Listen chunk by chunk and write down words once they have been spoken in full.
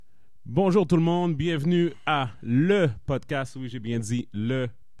Bonjour tout le monde, bienvenue à le podcast. Oui, j'ai bien dit le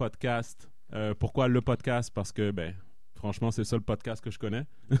podcast. Pourquoi le podcast? Parce que, franchement, c'est le seul podcast que je connais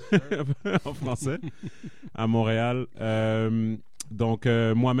en français à Montréal. Donc,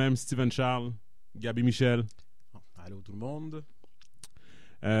 moi-même, Steven Charles, Gabi Michel. Allô tout le monde.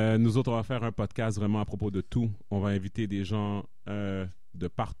 Nous autres, on va faire un podcast vraiment à propos de tout. On va inviter des gens de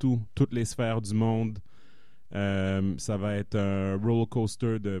partout, toutes les sphères du monde. Ça va être un roller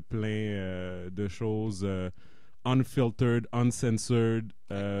coaster de plein de choses unfiltered, uncensored.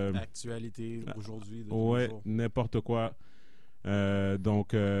 Actualité aujourd'hui. Ouais, n'importe quoi.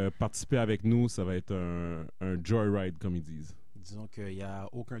 Donc, participer avec nous, ça va être un joyride, comme ils disent. Disons qu'il n'y a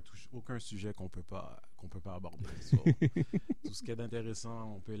aucun sujet qu'on peut pas aborder. So, tout ce qui est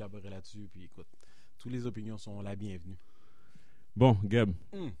intéressant, on peut élaborer là-dessus. Puis écoute, toutes les opinions sont la bienvenue. Bon, Gab,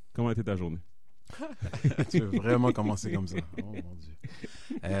 comment a été ta journée? Tu veux vraiment commencer comme ça? Oh mon Dieu.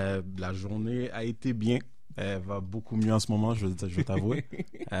 La journée a été bien. Elle va beaucoup mieux en ce moment, je vais t'avouer.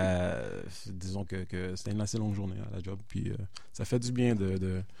 Disons que c'était une assez longue journée à la job. Puis ça fait du bien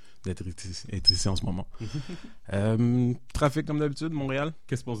d'être ici en ce moment. Trafic comme d'habitude, Montréal.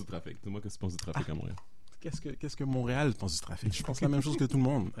 Qu'est-ce que tu penses du trafic? Dis-moi, qu'est-ce que tu penses du trafic à Montréal? Qu'est-ce que Montréal pense du trafic? Je pense la même chose que tout le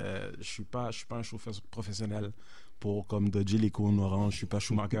monde. Je suis pas un chauffeur professionnel pour comme dodger les cônes oranges. Je suis pas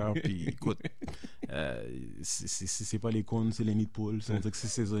Schumacher. Puis écoute, c'est pas les cônes, c'est les nids de poule. On dirait que c'est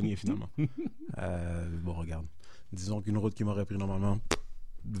saisonnier finalement. Bon, regarde. Disons qu'une route qui m'aurait pris normalement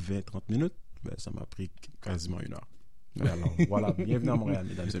 20-30 minutes, ça m'a pris quasiment une heure. Alors voilà, bienvenue à Montréal,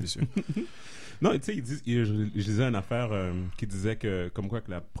 mesdames et messieurs. Non, tu sais, je lisais une affaire qui disait que, comme quoi,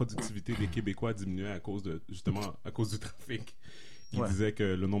 que la productivité des Québécois diminuait à cause du trafic. Il disait que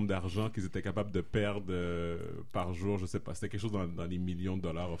le nombre d'argent qu'ils étaient capables de perdre par jour, je sais pas, c'était quelque chose dans les millions de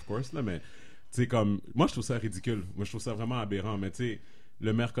dollars, of course, là, mais tu sais, comme, moi je trouve ça ridicule, moi je trouve ça vraiment aberrant, mais tu sais,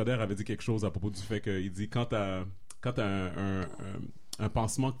 le maire Coder avait dit quelque chose à propos du fait qu'il dit, quand t'as un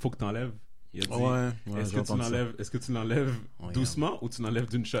pansement qu'il faut que t'enlèves, il a dit, est-ce que tu l'enlèves doucement ou tu l'enlèves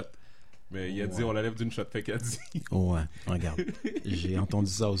d'une shot? Mais il a dit, on l'enlève d'une shot, fait qu'il a dit. Ouais, regarde, j'ai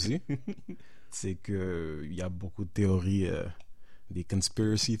entendu ça aussi. C'est que il y a beaucoup de théories, des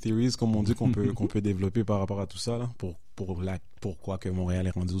conspiracy theories, comme on dit, qu'on peut développer par rapport à tout ça, là, pourquoi que Montréal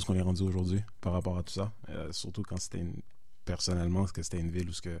est rendu où ce qu'on est rendu aujourd'hui par rapport à tout ça. Surtout quand personnellement, que c'était une ville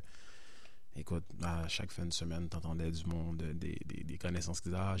où écoute, à chaque fin de semaine, t'entendais du monde, des connaissances qui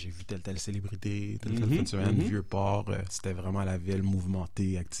disaient « Ah, j'ai vu telle sélébrité, telle fin de semaine, Vieux-Port. » C'était vraiment la ville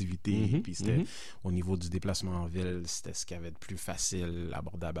mouvementée, activité. Puis c'était, au niveau du déplacement en ville, c'était ce qu'il y avait de plus facile,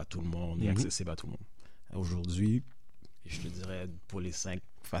 abordable à tout le monde et accessible à tout le monde. Aujourd'hui, je te dirais, pour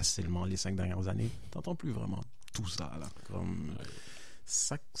facilement les 5 dernières années, t'entends plus vraiment tout ça, là. Comme,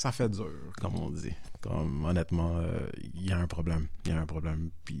 ça fait dur, comme on dit. Comme, honnêtement, il y a un problème.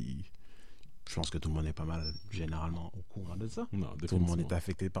 Puis je pense que tout le monde est pas mal, généralement, au courant de ça. Non, tout le monde est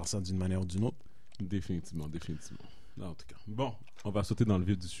affecté par ça d'une manière ou d'une autre. Définitivement. Non, en tout cas. Bon, on va sauter dans le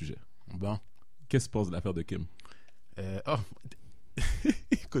vif du sujet. Bon. Qu'est-ce qui se passe de l'affaire de Kim?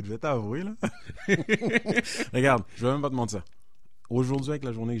 Écoute, je vais t'avouer, là. Regarde, je vais même pas te mentir. Aujourd'hui, avec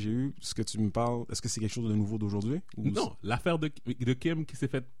la journée que j'ai eue, ce que tu me parles, est-ce que c'est quelque chose de nouveau d'aujourd'hui? Non, l'affaire de Kim qui s'est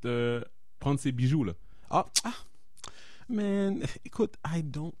fait prendre ses bijoux, là. Man, écoute,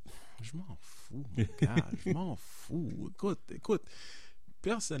 je m'en fous, mon gars, je m'en fous. Écoute,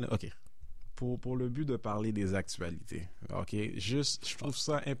 personne... OK, pour le but de parler des actualités, OK, juste, je trouve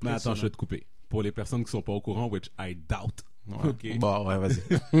ça impressionnant. Mais attends, je vais te couper. Pour les personnes qui sont pas au courant, which I doubt. Ouais. Okay. Bon, ouais, vas-y.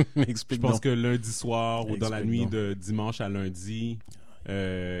 Je pense que lundi soir ou dans la nuit de dimanche à lundi,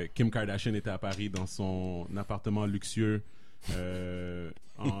 Kim Kardashian était à Paris dans son appartement luxueux.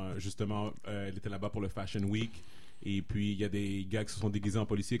 Justement, elle était là-bas pour le Fashion Week. Et puis, il y a des gars qui se sont déguisés en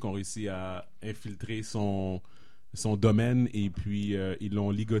policiers qui ont réussi à infiltrer son domaine. Et puis, ils l'ont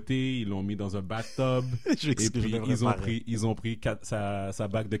ligoté, ils l'ont mis dans un bathtub. Et puis, ils ont pris sa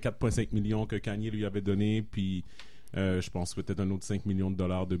bague de 4,5 millions que Kanye lui avait donné. Puis, je pense peut-être un autre 5 millions de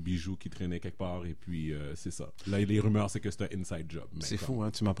dollars de bijoux qui traînaient quelque part. Et puis, c'est ça. Là, les rumeurs, c'est que c'est un inside job. C'est fou,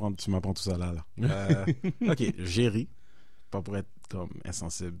 hein? Tu m'apprends tout ça là. OK, j'ai ri. Pas pour être comme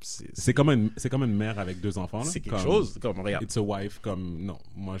insensible. C'est comme une mère avec 2 enfants. Là. C'est quelque chose. Comme, regarde. It's a wife. Comme, non,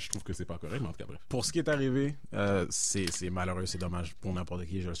 moi, je trouve que c'est pas correct, mais en tout cas, bref. Pour ce qui est arrivé, c'est malheureux, c'est dommage pour n'importe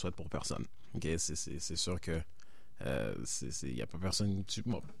qui. Je le souhaite pour personne. OK? C'est sûr que il y a pas personne...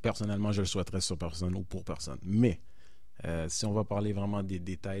 Moi, personnellement, je le souhaiterais sur personne ou pour personne. Mais, si on va parler vraiment des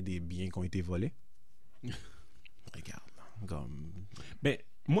détails des biens qui ont été volés, regarde. Comme... Mais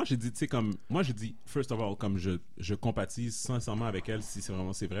moi, j'ai dit, tu sais, first of all, comme je compatis sincèrement avec elle si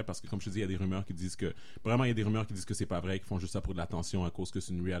c'est vrai, parce que, comme je te dis, il y a des rumeurs qui disent que, vraiment, il y a des rumeurs qui disent que c'est pas vrai, qu'ils font juste ça pour de l'attention à cause que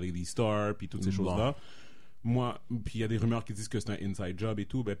c'est une reality star, puis toutes ces choses-là. Moi, puis il y a des rumeurs qui disent que c'est un inside job et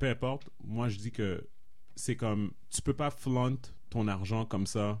tout, ben, peu importe. Moi, je dis que c'est comme, tu peux pas flaunt ton argent comme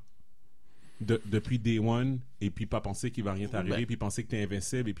ça depuis day one, et puis pas penser qu'il va rien t'arriver, puis penser que t'es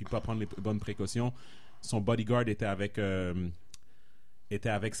invincible, et puis pas prendre les bonnes précautions. Son bodyguard était avec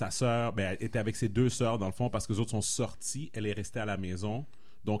sa sœur, était avec ses 2 sœurs dans le fond, parce que les autres sont sortis, elle est restée à la maison,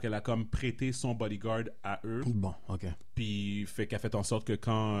 donc elle a comme prêté son bodyguard à eux. Bon, ok. Puis qu'elle fait en sorte que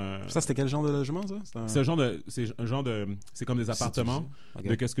quand ça, c'était quel genre de logement, ça? C'est comme des appartements. Okay.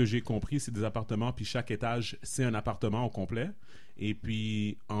 De qu'est-ce que j'ai compris, c'est des appartements, puis chaque étage c'est un appartement au complet. Et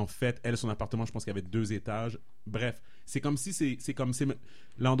puis en fait, son appartement, je pense qu'il y avait 2 étages. Bref, c'est comme si c'est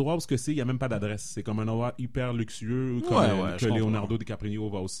l'endroit où il y a même pas d'adresse. C'est comme un endroit hyper luxueux que Leonardo DiCaprio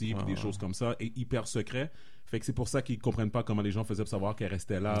va aussi, puis des choses comme ça, et hyper secret. Fait que c'est pour ça qu'ils comprennent pas comment les gens faisaient pour savoir qu'elle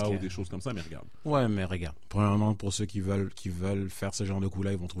restait là ou des choses comme ça, mais regarde. Ouais, mais regarde. Premièrement, pour ceux qui veulent faire ce genre de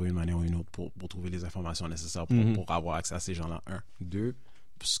coup-là, ils vont trouver une manière ou une autre pour trouver les informations nécessaires pour avoir accès à ces gens-là. 1. 2,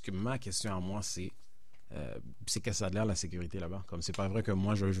 parce que ma question à moi, c'est qu'est-ce que ça a l'air la sécurité là-bas? Comme c'est pas vrai que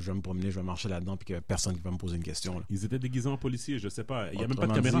moi je vais me promener, je vais marcher là-dedans puis que personne qui va me poser une question. Là. Ils étaient déguisés en policiers, je sais pas. Il y a même pas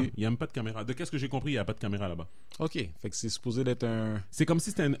de caméra. Il y a même pas de caméra. De qu'est-ce que j'ai compris, il y a pas de caméra là-bas. OK, fait que c'est supposé d'être un... C'est comme si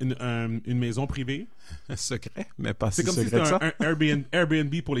c'était une maison privée. Secret, mais pas si secret que ça. C'est comme si c'était un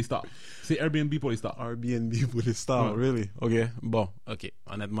Airbnb pour les stars. C'est Airbnb pour les stars. Airbnb pour les stars, really? OK, bon, OK.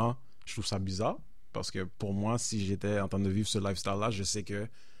 Honnêtement, je trouve ça bizarre parce que pour moi, si j'étais en train de vivre ce lifestyle-là, je sais que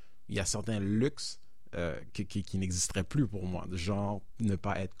il y a certains luxes qui n'existerait plus pour moi, genre ne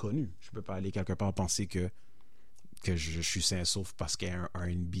pas être connu. Je peux pas aller quelque part penser que je suis sain sauf parce qu'il y a un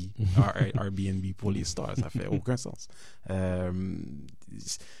Airbnb pour les stars, ça fait aucun sens.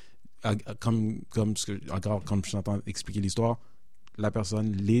 Comme je t'entends expliquer l'histoire,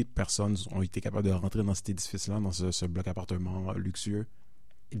 les personnes ont été capables de rentrer dans cet édifice-là, dans ce bloc appartement luxueux,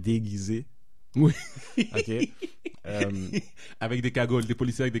 déguisé. Oui. OK. Avec des cagoules, des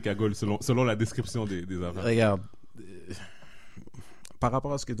policiers avec des cagoules, selon la description des affaires. Regarde, par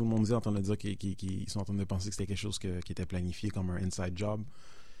rapport à ce que tout le monde dit en train de dire qu'ils sont en train de penser que c'était quelque chose qui était planifié comme un inside job,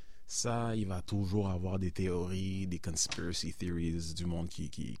 ça, il va toujours avoir des théories, des conspiracy theories du monde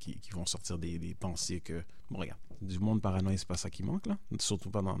qui vont sortir des pensées que... Bon, regarde, du monde paranoïa, c'est pas ça qui manque, là,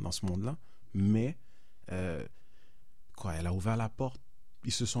 surtout pas dans ce monde-là, mais elle a ouvert la porte.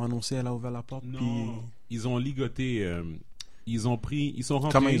 Ils se sont annoncés, elle a ouvert la porte. Non, puis... ils ont ligoté. Ils sont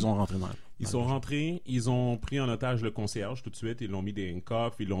rentrés. Comment ils ont rentré dans Ils sont rentrés, ils ont pris en otage le concierge tout de suite. Ils l'ont mis des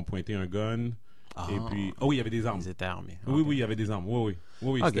handcuffs, ils l'ont pointé un gun. Et puis... Oh oui, il y avait des armes. Ils étaient armés. Oui, il y avait des armes. Oui.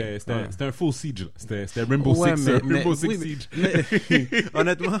 Okay. C'était un full siege. C'était Rainbow Six, Rainbow Six Siege. Mais,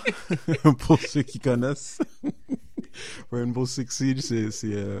 honnêtement, pour ceux qui connaissent, Rainbow Six Siege,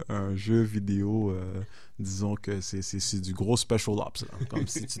 c'est un jeu vidéo... disons que c'est du gros special ops. Là. Comme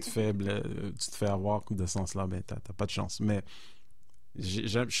si tu te fais avoir de ce sens-là, ben t'as pas de chance. Mais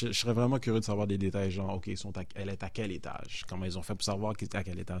je serais vraiment curieux de savoir des détails, genre, OK, elle est à quel étage? Comment ils ont fait pour savoir qu'elle était à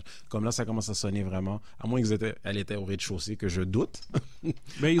quel étage? Comme là, ça commence à sonner vraiment, à moins qu'elle était au rez-de-chaussée, que je doute.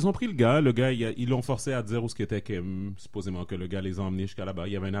 Mais ils ont pris le gars, ils l'ont forcé à dire où ce qu'était Kim, supposément que le gars les a emmenés jusqu'à là-bas.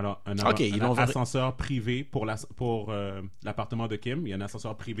 Il y avait un ascenseur privé pour l'appartement de Kim. Il y a un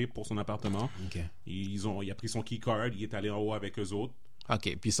ascenseur privé pour son appartement. Okay. Il a pris son keycard, il est allé en haut avec eux autres.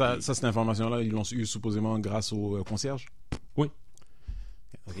 OK, puis cette information-là, ils l'ont eu supposément grâce au concierge? Oui.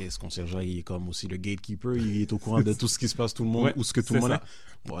 OK, ce concierge-là, il est comme aussi le gatekeeper, il est au courant de tout ce qui se passe, tout le monde, ou ce que tout le monde a.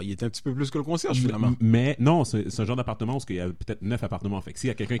 Bon, il est un petit peu plus que le concierge, finalement. Mais non, c'est un genre d'appartement où il y a peut-être 9 appartements. Fait que s'il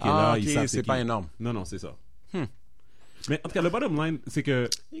y a quelqu'un qui est là, il sait c'est pas énorme. Non, c'est ça. Mais en tout cas, le bottom line, c'est que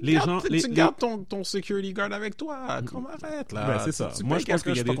les gens... Tu gardes ton security guard avec toi, comme arrête, là. Ben, c'est ça. Moi, je pense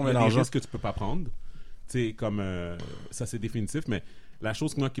qu'il y a des risques que tu peux pas prendre. Tu sais, comme... ça, c'est définitif, mais la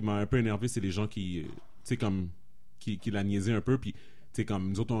chose moi, qui m'a un peu énervé, c'est les gens qui... Tu sais, comme... qui la niaisaient un peu, puis... Tu sais, comme,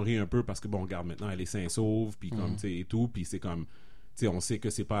 nous autres, on rit un peu parce que, bon, regarde, maintenant, elle est sain et sauve, puis comme, tu sais, et tout, puis c'est comme, tu sais, on sait que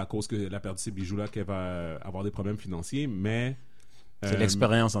c'est pas à cause que elle a perdu ses bijoux-là qu'elle va avoir des problèmes financiers, mais... c'est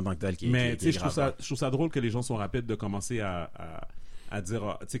l'expérience en tant que telle qui est grave. Mais, tu sais, je trouve ça drôle que les gens sont rapides de commencer à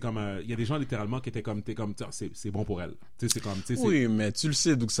dire, tu sais, comme, il y a des gens, littéralement, qui étaient comme, c'est bon pour elle. Tu sais, c'est comme, tu sais... Oui, mais tu le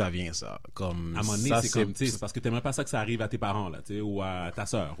sais d'où que ça vient, ça. Comme, à un moment donné, c'est comme, tu sais, c'est parce que t'aimerais pas ça que ça arrive à tes parents, là, tu sais, ou à ta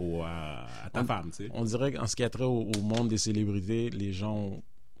sœur, ou à ta femme, tu sais. On dirait qu'en ce qui a trait au monde des célébrités, les gens,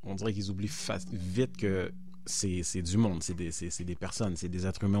 on dirait qu'ils oublient vite que c'est du monde, c'est des personnes, c'est des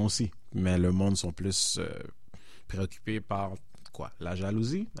êtres humains aussi. Mais le monde sont plus préoccupés par quoi? La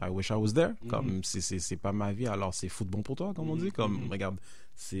jalousie? I wish I was there. Comme, c'est pas ma vie, alors c'est foot bon pour toi, comme on dit. Comme, regarde,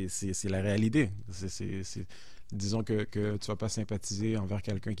 c'est la réalité. Disons que tu vas pas sympathiser envers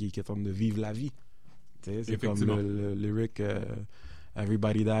quelqu'un qui est en train de vivre la vie. C'est comme le lyric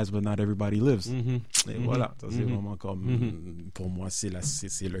Everybody dies, but not everybody lives. Et voilà, ça, c'est vraiment comme, pour moi, c'est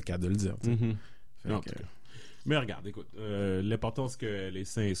le cas de le dire. Mais regarde, écoute, l'important c'est que les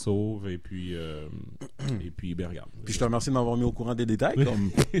saints sauvent et puis ben regarde. Puis je te remercie de m'avoir mis au courant des détails. Comme...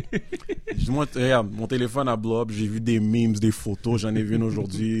 Moi, regarde, mon téléphone a blow up, j'ai vu des memes, des photos, j'en ai vu une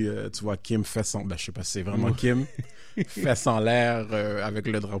aujourd'hui. Tu vois Kim fesse en... Ben, je sais pas si c'est vraiment Kim. Fesse en l'air avec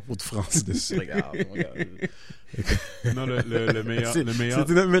le drapeau de France dessus. Regarde. Non, le meilleur.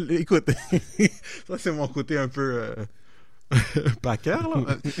 Écoute, ça c'est mon côté un peu... Packer,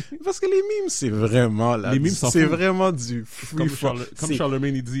 là. Parce que les memes, c'est vraiment là. Les memes c'est vraiment du free comme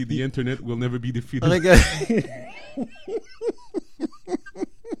Charlemagne il dit, the internet will never be defeated. Regarde.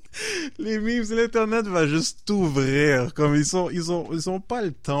 Les memes, l'internet va juste t'ouvrir. Comme ils ont pas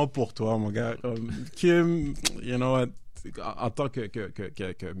le temps pour toi, mon gars. Comme Kim, you know what, en tant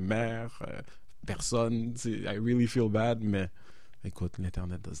que mère, personne, I really feel bad, mais écoute,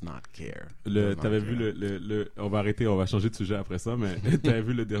 l'internet does not care. T'avais vu on va arrêter, on va changer de sujet après ça, mais t'avais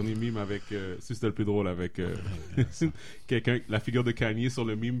vu le dernier meme avec, c'était le plus drôle, avec quelqu'un, la figure de Kanye sur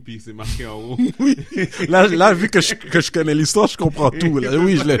le meme, puis c'est marqué en haut. Oui. Là, vu que je connais l'histoire, je comprends tout. Là.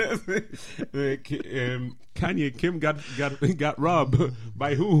 Oui, je l'ai. Kanye, Kim got robbed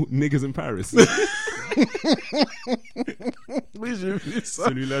by who? Niggas in Paris. Oui, j'ai vu ça.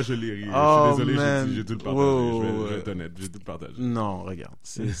 Celui-là, je l'ai ri. Je suis désolé, j'ai dû le partager. Wow. Je vais être honnête, j'ai dû le partager. Non, regarde,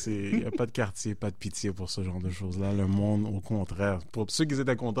 il n'y a pas de quartier, pas de pitié pour ce genre de choses-là. Le monde, au contraire. Pour ceux qui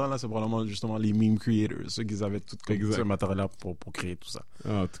étaient contents, là, c'est probablement justement les meme creators, ceux qui avaient tout ce matériel-là pour créer tout ça.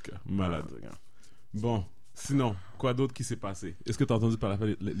 En tout cas, malade. Bon, sinon, quoi d'autre qui s'est passé? Est-ce que tu as entendu parler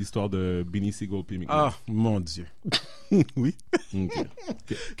de l'histoire de Beanie Sigel puis Mick Mill? Ah, mon Dieu. Oui. Okay.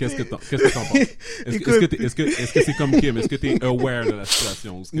 Qu'est-ce que t'en penses? Est-ce que c'est comme Kim? Est-ce que tu es aware de la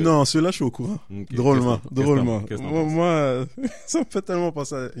situation? Non, celui-là, je suis au courant. Okay. Drôlement. Moi, ça me fait tellement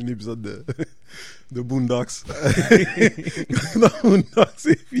penser à un épisode de Boondocks. Dans Boondocks,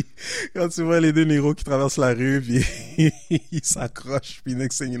 et puis quand tu vois les deux Nero qui traversent la rue, puis ils s'accrochent, puis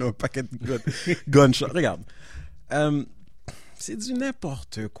next thing you know, un paquet de gunshots. Regarde. C'est du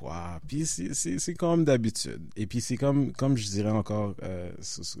n'importe quoi. Puis c'est comme d'habitude. Et puis c'est comme je dirais encore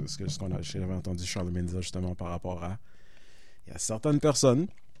ce qu'on a, j'avais entendu Charlemagne dire justement par rapport à... Il y a certaines personnes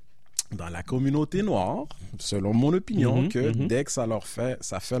dans la communauté noire, selon mon opinion, que dès que ça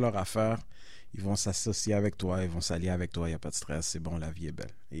fait leur affaire, ils vont s'associer avec toi, ils vont s'allier avec toi, il n'y a pas de stress, c'est bon, la vie est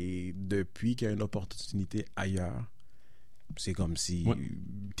belle. Et depuis qu'il y a une opportunité ailleurs, c'est comme si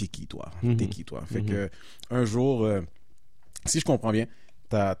t'es qui toi? Fait que un jour... si je comprends bien,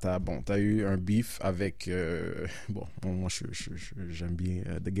 t'as eu un beef avec... moi, j'aime bien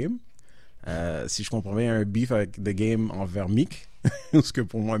The Game. Si je comprends bien, un beef avec The Game envers Meek. Parce que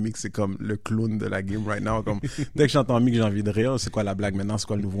pour moi, Meek, c'est comme le clown de la game right now. Comme, dès que j'entends Meek, j'ai envie de rire. C'est quoi la blague maintenant? C'est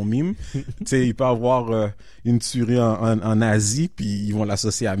quoi le nouveau meme? Tu sais, il peut avoir une tuerie en Asie, puis ils vont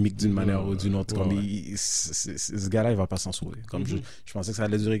l'associer à Meek d'une manière ou d'une autre. Comme ce gars-là, il va pas s'en sauver. Comme je pensais que ça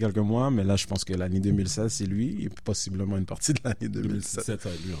allait durer quelques mois, mais là, je pense que l'année 2016, c'est lui, et possiblement une partie de l'année 2017. 2017, ça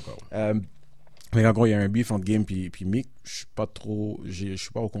va être lui encore. Mais en gros, il y a un beef entre Game puis Meek. Je suis pas au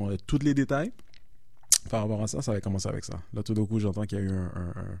courant de tous les détails. Par rapport à ça, ça avait commencé avec ça. Là, tout d'un coup, j'entends qu'il y a eu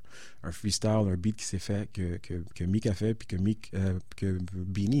un freestyle, un beat qui s'est fait, que Meek a fait, puis que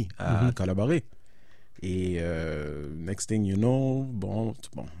Beanie a collaboré. Et next thing you know,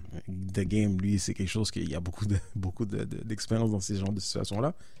 The Game, lui, c'est quelque chose qu'il y a beaucoup d'expérience dans ces genres de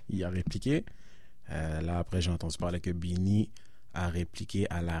situations-là. Il a répliqué. Là, après, j'ai entendu parler que Beanie a répliqué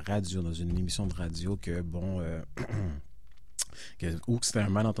à la radio, dans une émission de radio, que ou que c'était un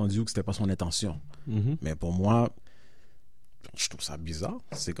malentendu ou que c'était pas son intention. Mais pour moi, je trouve ça bizarre.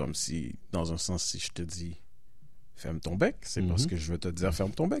 C'est comme si, dans un sens, si je te dis ferme ton bec, c'est parce que je veux te dire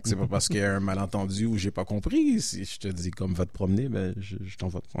ferme ton bec. C'est pas parce qu'il y a un malentendu ou j'ai pas compris. Si je te dis comme va te promener, ben je t'en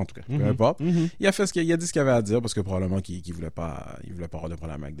vais. En tout cas, peu importe. Il a fait il a dit ce qu'il avait à dire parce que probablement qu'il voulait pas avoir de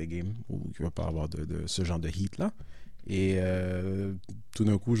problème avec des games ou qu'il voulait pas avoir de ce genre de hit là. Et tout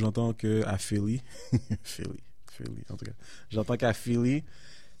d'un coup, j'entends que à Philly, en tout cas, j'entends qu'à Philly,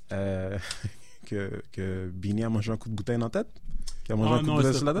 que Beanie a mangé un coup de bouteille dans la tête. Qu'il a mangé un coup de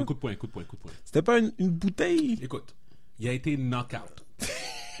bouteille sur la tête. Un coup de poing. C'était pas une bouteille. Écoute, il a été knock-out.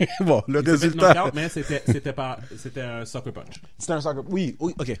 Bon, le résultat. Knock-out, mais c'était un sucker punch. C'était un sucker. Oui,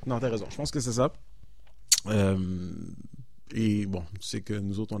 ok, non, t'as raison. Je pense que c'est ça. Et bon, tu sais que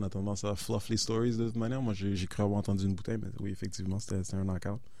nous autres, on a tendance à fluff les stories de toute manière. Moi, j'ai cru avoir entendu une bouteille, mais oui, effectivement, c'était un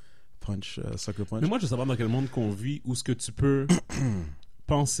knockout. Punch, sucker punch. Mais moi, je veux savoir dans quel monde qu'on vit où ce que tu peux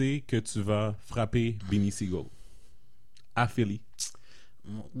penser que tu vas frapper Beanie Sigel à Philly.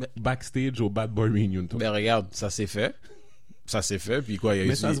 Backstage au Bad Boy Reunion. Toi. Ben regarde, ça s'est fait. Ça s'est fait, puis quoi, il y a eu...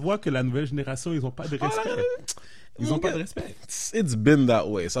 Mais ça se voit que la nouvelle génération, ils ont pas de respect. Ils ont pas de respect. It's been that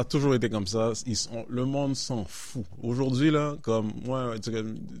way. Ça a toujours été comme ça. Le monde s'en fout. Aujourd'hui, là, comme moi, tu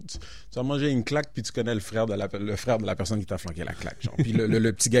as mangé une claque, puis tu connais le frère de la personne qui t'a flanqué la claque. Genre. Puis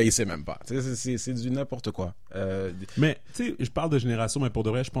le petit gars, il sait même pas. C'est du n'importe quoi. Mais, tu sais, je parle de génération, mais pour de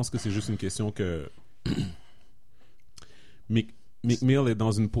vrai, je pense que c'est juste une question que... Meek Mill est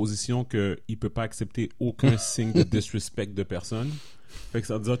dans une position qu'il peut pas accepter aucun signe de disrespect de personne. Fait que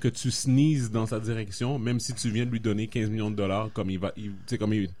ça veut dire que tu sneezes dans sa direction, même si tu viens de lui donner 15 millions de dollars, comme il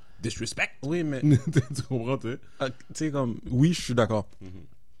disrespect. Oui, mais... tu comprends, tu sais? Tu sais, comme... Oui, je suis d'accord.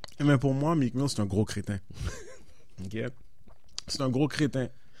 Mais pour moi, Meek Mill, c'est un gros crétin. OK? C'est un gros crétin.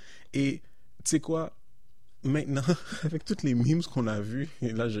 Et, tu sais quoi? Maintenant, avec toutes les memes qu'on a vus,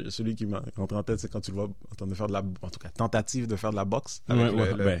 et là, celui qui m'a rentré en tête, c'est quand tu le vois en train de faire en tout cas, tentative de faire de la boxe.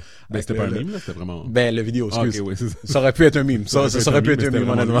 C'était pas un meme, là, c'était vraiment... Le vidéo, excuse. Okay, ouais, ça aurait pu être un meme. Ça aurait pu être un meme,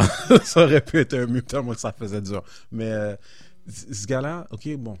 honnêtement. Ça aurait pu être un meme, tellement que ça faisait dur. Mais, ce gars-là,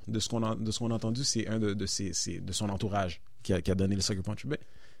 OK, bon, de ce qu'on a entendu, c'est un de son entourage qui a donné le sucker punch. Mais,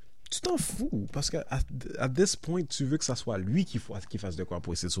 tu t'en fous, parce qu'à this point, tu veux que ça soit lui qui fasse de quoi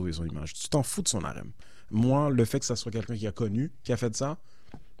pour essayer de sauver son image. Tu t'en fous de son harem. Moi, le fait que ça soit quelqu'un qui a connu, qui a fait ça,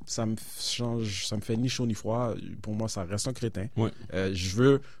 ça me fait ni chaud ni froid. Pour moi, ça reste un crétin. Ouais.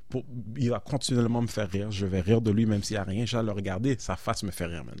 Il va continuellement me faire rire. Je vais rire de lui, même s'il n'y a rien. J'ai à le regarder, sa face me fait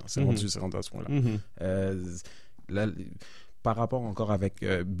rire maintenant. C'est rendu à ce point-là. Là, par rapport encore avec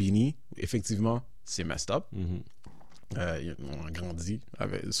Beanie, effectivement, c'est messed up. On a grandi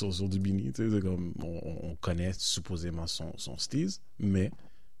sur du Beanie, tu sais, comme on connaît supposément son style, mais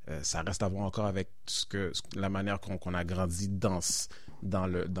ça reste à voir encore avec la manière qu'on a grandi dans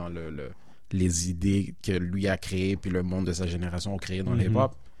les idées que lui a créées, puis le monde de sa génération a créé dans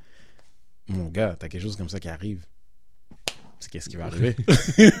l'hip-hop. Mon gars, t'as quelque chose comme ça qui arrive. C'est qu'est-ce qui va arriver.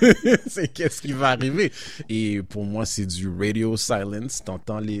 C'est qu'est-ce qui va arriver. Et pour moi, c'est du radio silence.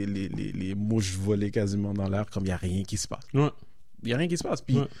 T'entends les mouches voler quasiment dans l'air comme il n'y a rien qui se passe. Il n'y a rien qui se passe.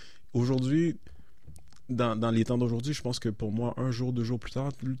 Puis aujourd'hui, dans les temps d'aujourd'hui, je pense que pour moi, 1 jour, 2 jours plus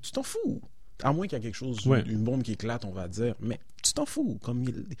tard, tu t'en fous. À moins qu'il y ait quelque chose, une bombe qui éclate, on va dire. Mais tu t'en fous.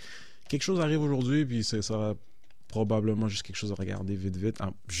 Quelque chose arrive aujourd'hui, puis ça va probablement juste quelque chose à regarder vite,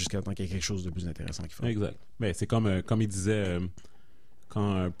 jusqu'à temps qu'il y ait quelque chose de plus intéressant qui fait. Exact. Mais c'est comme il disait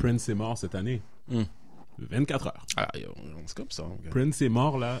quand Prince est mort cette année. 24 heures. C'est comme ça. Okay. Prince est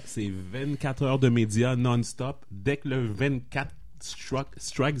mort, là, c'est 24 heures de médias non-stop. Dès que le 24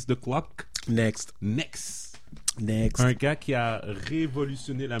 strikes the clock. Next. Un gars qui a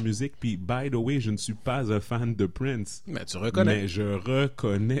révolutionné la musique. Puis, by the way, je ne suis pas un fan de Prince. Mais tu reconnais. Mais je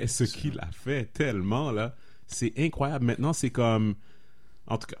reconnais ce qu'il a fait tellement, là. C'est incroyable. Maintenant, c'est comme...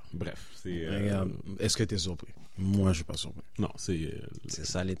 En tout cas, bref. Regarde, est-ce que tu es surpris? Moi, je suis pas surpris. Non, c'est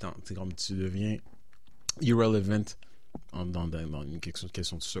ça les temps. C'est comme tu deviens irrelevant dans une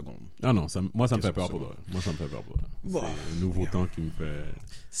question de secondes. Ah non, moi, ça me fait peur pour toi. Bon. C'est un nouveau temps qui me fait...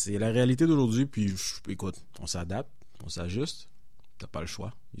 C'est la réalité d'aujourd'hui, puis écoute, on s'adapte, on s'ajuste. T'as pas le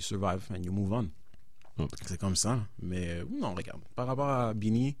choix. You survive and you move on. Okay. C'est comme ça. Mais non, regarde. Par rapport à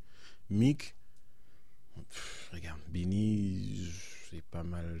Beanie, Meek... regarde, Beanie, c'est pas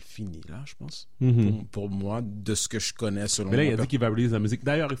mal fini là, je pense. Pour moi, de ce que je connais selon. Mais là, il a dit qu'il va release la musique.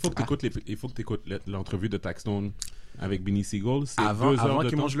 D'ailleurs, il faut que tu écoutes l'entrevue de Taxstone avec Beanie Sigel. C'est avant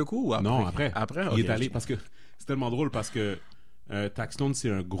qu'il mange le coup ou après? Non, après. Okay, il est allé parce que c'est tellement drôle parce que Taxstone, c'est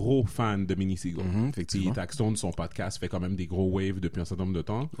un gros fan de Beanie Sigel. Effectivement. Puis Taxstone, son podcast fait quand même des gros waves depuis un certain nombre de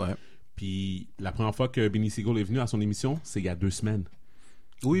temps. Ouais. Puis la première fois que Beanie Sigel est venu à son émission, c'est il y a 2 semaines.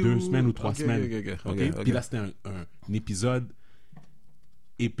 Oui, 2 semaines ou 3 okay, semaines. Okay. Puis là, c'était un épisode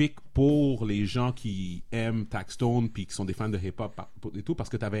épique pour les gens qui aiment Taxstone puis qui sont des fans de hip-hop et tout, parce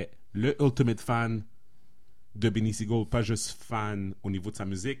que tu avais le ultimate fan de Beanie Sigel, pas juste fan au niveau de sa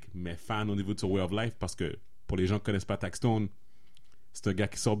musique, mais fan au niveau de son way of life, parce que pour les gens qui connaissent pas Taxstone, c'est un gars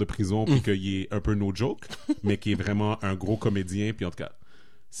qui sort de prison puis qu'il est un peu no joke, mais qui est vraiment un gros comédien. Puis en tout cas,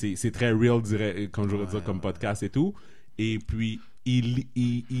 c'est très real, comme j'aurais dire, comme podcast et tout. Et puis,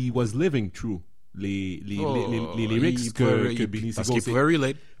 he was living through les lyrics que Beanie Sigel... Parce qu'il pouvait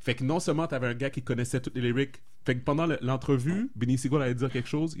relate. Fait que non seulement t'avais un gars qui connaissait toutes les lyrics, fait que pendant l'entrevue, Beanie Sigel allait dire quelque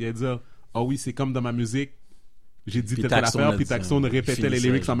chose, il allait dire « Ah oui, c'est comme dans ma musique, j'ai dit Puis telle Taxstone affaire, a puis dit, Taxstone répétait les finissait.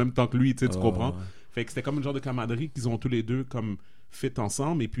 lyrics en même temps que lui, tu sais, tu Oh, comprends? ouais. Fait que c'était comme une genre de camaraderie qu'ils ont tous les deux comme fit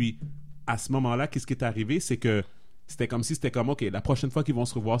ensemble. Et puis, à ce moment-là, qu'est-ce qui est arrivé? C'est que c'était comme si c'était comme, OK, la prochaine fois qu'ils vont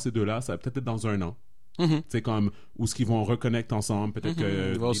se revoir, ces deux-là, ça va peut-être être dans un an. Mhm. C'est comme, où ce qu'ils vont reconnecter ensemble, peut-être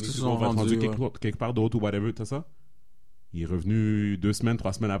que Ils vont se- Benny se Siegel sont va être rendu rendus, quelque part d'autre ou whatever, t'as ça? Il est revenu 2 semaines,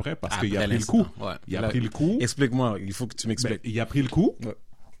 3 semaines après parce qu'il a Après pris le coup. l'incident, ouais. Il a Là, pris le coup. Explique-moi, il faut que tu Ben, m'expliques. il a pris le coup. Ouais.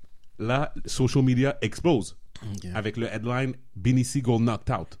 Là, social media explose Ok. avec le headline Benny Siegel knocked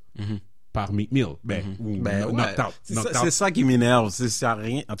out par Meek Mill. Ou Ben, ouais. knocked out. C'est Knocked ça, out. c'est ça qui m'énerve. Ça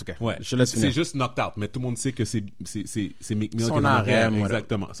rien. En tout cas, Ouais. je laisse finir. C'est juste knocked out, mais tout le monde sait que c'est Meek Mill Son qui est dans harem, l'arrière. voilà.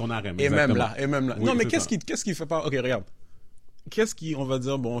 Exactement. Son harem. Et exactement. même là. Oui, non, mais c'est ça. qu'est-ce qui fait pas. Ok, regarde. Qu'est-ce qui, on va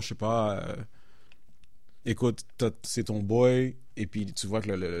dire, bon, je sais pas. Écoute, c'est ton boy, et puis tu vois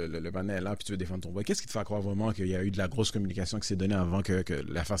que le panel est là, puis tu veux défendre ton boy. Qu'est-ce qui te fait croire vraiment qu'il y a eu de la grosse communication qui s'est donnée avant que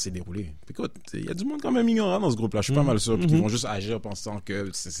l'affaire s'est déroulée? Puis écoute, il y a du monde quand même ignorant dans ce groupe-là. Je suis pas mal sûr, puis qui vont juste agir pensant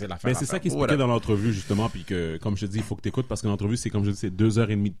que c'est l'affaire. Mais c'est ça qui expliquait dans l'entrevue, justement, puis que, comme je te dis, il faut que tu écoutes, parce que l'entrevue, c'est, comme je dis, c'est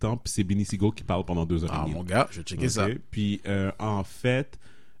 2h30 de temps, puis c'est Benny Siegel qui parle pendant 2h30. Ah, mon gars, je vais checker ça. Puis, en fait,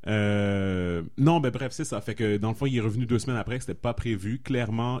 non, ben bref, c'est ça. Fait que, dans le fond, il est revenu 2 semaines après, que c'était pas prévu.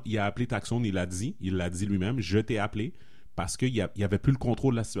 Clairement, il a appelé Taxstone, il l'a dit lui-même, je t'ai appelé, parce qu'il y avait plus le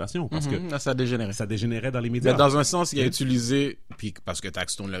contrôle de la situation, parce que Là, ça a dégénéré. ça dégénérait dans les médias. Mais dans un sens, il a utilisé, puis parce que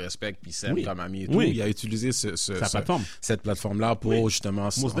Taxstone le respecte, puis s'aime Oui. comme ami et tout, Oui. il a utilisé Sa plateforme. cette plateforme-là pour Oui. justement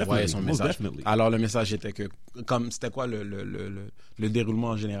Most envoyer definitely. son Most message. definitely. Alors, le message était que, comme c'était quoi le déroulement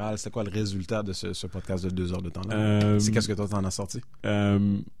en général, c'était quoi le résultat de ce podcast de 2 heures de temps-là? C'est qu'est-ce que toi t'en as sorti?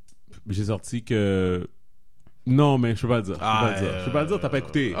 J'ai sorti que... Non, mais je peux pas le dire. Je peux pas le dire, t'as pas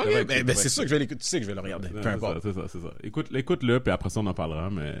écouté. Ok, T'as pas écouté. ben c'est sûr que je vais l'écouter, tu sais que je vais le regarder, peu importe. C'est ça. Écoute-le, puis après ça, on en parlera,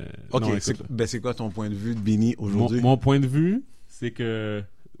 mais... Ok, Non, c'est quoi ton point de vue de Benny aujourd'hui? Mon point de vue, c'est que...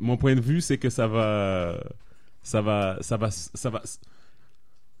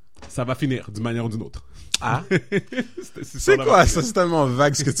 ça va finir d'une manière ou d'une autre. Ah? C'est C'est quoi ça? C'est tellement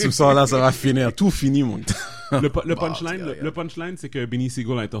vague ce que tu me sors là, ça va finir. Tout fini, mon gars. Le punchline, c'est que Benny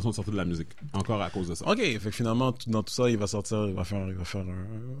Siegel a l'intention de sortir de la musique. Encore à cause de ça. Ok, fait que finalement, dans tout ça, il va sortir, il va faire de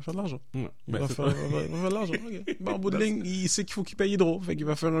l'argent. Ouais. Il Ben, va c'est faire de l'argent, ok. Bon, en bout de ligne, il sait qu'il faut qu'il paye Hydro, fait qu'il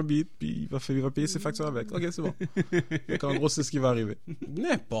va faire un beat, puis il va payer ses factures avec. Ok, c'est bon. Fait qu'en gros, c'est ce qui va arriver.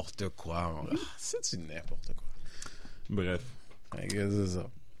 N'importe quoi, mon gars. C'est n'importe quoi. Bref. Ok, c'est ça.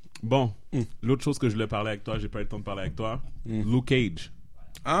 Bon, l'autre chose que je voulais parler avec toi, j'ai pas eu le temps de parler avec toi. Luke Cage.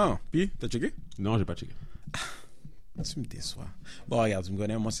 Ah, puis, t'as checké? Non, j'ai pas checké. Tu me déçois. Bon, regarde, tu me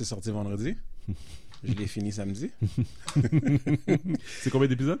connais, moi, c'est sorti vendredi. Je l'ai fini samedi. C'est combien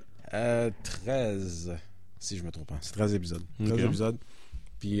d'épisodes? 13, si je me trompe pas. C'est 13 épisodes. 13 épisodes.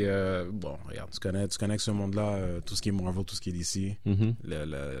 Puis, bon, regarde, tu connais que ce monde-là, tout ce qui est Marvel, tout ce qui est DC,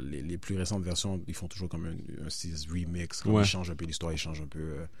 les plus récentes versions, ils font toujours comme un style remix, comme ils changent un peu l'histoire, ils changent un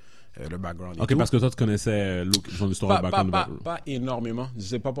peu le background. Et Ok, tout. parce que toi, tu connaissais son histoire, le background. Pas énormément. Je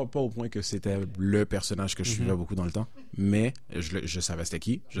sais pas au point que c'était le personnage que je suivais beaucoup dans le temps, mais je savais c'était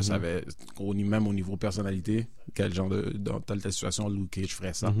qui. Je savais, même au niveau personnalité, quel genre dans telle situation, Luke Cage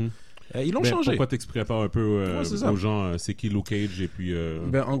ferait ça. Ils l'ont changé. Pourquoi t'expliquerais pas un peu ça. aux gens c'est qui Luke Cage et puis...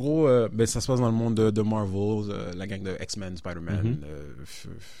 Ben, en gros, ça se passe dans le monde de Marvel, la gang de X-Men, Spider-Man,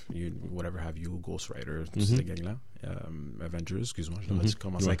 whatever have you, Ghost Rider, toutes ces gangs-là. Avengers, excuse-moi, je devrais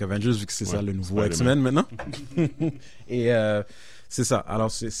commencer avec Avengers vu que c'est ça le nouveau X-Men maintenant. Et c'est ça.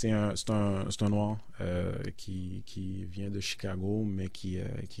 Alors, c'est un noir qui vient de Chicago, mais qui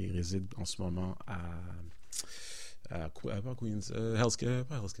réside en ce moment à pas Queens, pas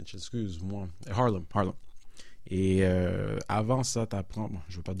Hell's Kitchen, excuse-moi, Harlem. Et avant ça, t'apprends, bon,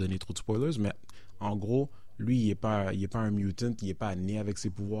 je veux pas te donner trop de spoilers, mais en gros, lui, il est pas un mutant, il est pas né avec ses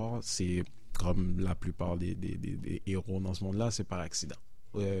pouvoirs, c'est comme la plupart des héros dans ce monde-là, c'est par accident,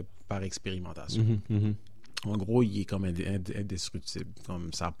 par expérimentation. En gros, il est comme indestructible,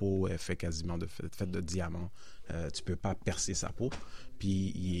 comme sa peau est faite quasiment faite de diamants, tu peux pas percer sa peau,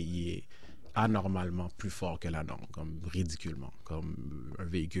 puis il est anormalement plus fort que la norme, comme ridiculement, comme un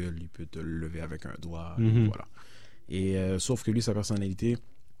véhicule, il peut te lever avec un doigt, voilà. Et sauf que lui, sa personnalité,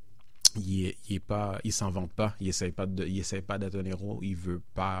 il s'en vante pas, il essaie pas d'être un héros, il veut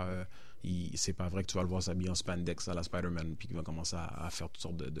pas, c'est pas vrai que tu vas le voir s'habiller en spandex à la Spider-Man puis qu'il va commencer à faire toutes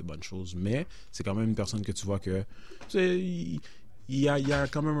sortes de bonnes choses, mais c'est quand même une personne que tu vois que, tu sais, il a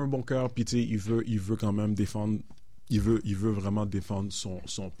quand même un bon cœur, puis tu sais, il veut quand même défendre. Il veut vraiment défendre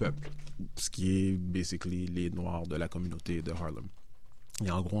son peuple, ce qui est basically les Noirs de la communauté de Harlem.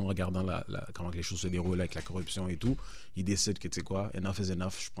 Et en gros, en regardant comment les choses se déroulent avec la corruption et tout, il décide que, tu sais quoi, enough is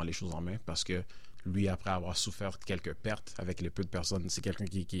enough, je prends les choses en main, parce que lui, après avoir souffert quelques pertes avec les peu de personnes, c'est quelqu'un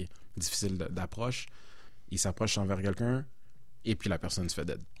qui est difficile d'approche, il s'approche envers quelqu'un, et puis la personne se fait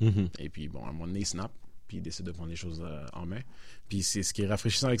dead. Et puis, bon, à un moment donné, il snap, puis il décide de prendre les choses en main. Puis c'est ce qui est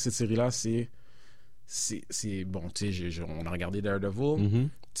rafraîchissant avec cette série-là, c'est bon, tu sais, on a regardé Daredevil.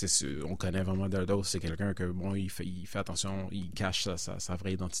 On connaît vraiment Daredevil. C'est quelqu'un que, bon, il fait attention, il cache sa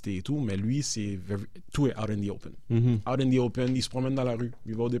vraie identité et tout. Mais lui, tout est out in the open. Out in the open, il se promène dans la rue,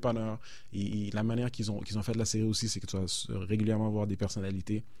 il va au dépanneur. La manière qu'ils ont fait de la série aussi, c'est que tu vas régulièrement voir des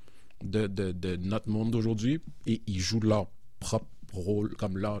personnalités de notre monde d'aujourd'hui et ils jouent leur propre rôle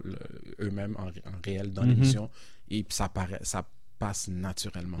comme là, eux-mêmes en réel dans l'émission. Et puis ça passe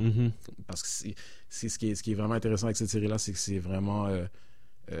naturellement. Parce que c'est ce qui est vraiment intéressant avec cette série-là, c'est que c'est vraiment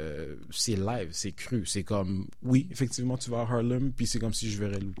c'est live, c'est cru. C'est comme, oui, effectivement, tu vas à Harlem, puis c'est comme si je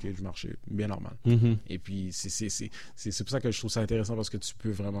verrais Luke Cage marcher, bien normal. Et puis c'est pour ça que je trouve ça intéressant, parce que tu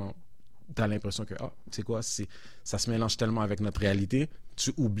peux vraiment, t'as l'impression que, tu sais quoi, ça se mélange tellement avec notre réalité,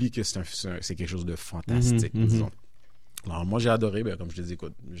 tu oublies que c'est quelque chose de fantastique, disons. Alors, moi, j'ai adoré, comme je te dis,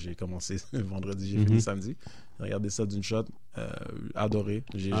 écoute, j'ai commencé vendredi, j'ai fini samedi. J'ai regardé ça d'une shot, adoré.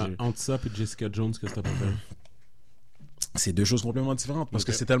 Entre ça et Jessica Jones, qu'est-ce que t'as préféré? C'est deux choses complètement différentes, parce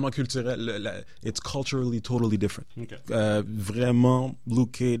que c'est tellement culturel. It's culturally totally different. Vraiment,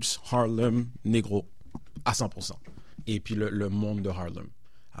 Luke Cage, Harlem, négro, à 100%. Et puis le monde de Harlem.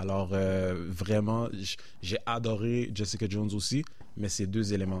 Alors, vraiment, j'ai adoré Jessica Jones aussi, mais c'est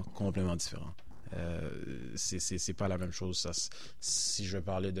deux éléments complètement différents. C'est pas la même chose. Ça, si je veux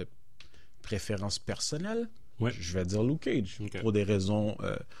parler de préférence personnelle, je vais dire Luke Cage pour des raisons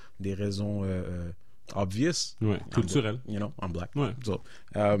obvious, culturelles. I'm black. So,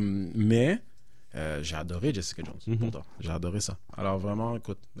 mais j'ai adoré Jessica Jones. Pourtant, j'ai adoré ça. Alors vraiment,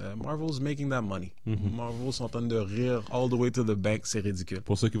 écoute, Marvel's making that money. Marvel sont en train de rire all the way to the bank, c'est ridicule.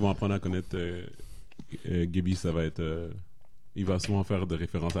 Pour ceux qui vont apprendre à connaître Gibby, ça va être il va souvent faire de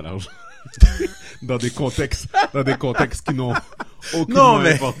références à l'argent dans des contextes qui n'ont aucunement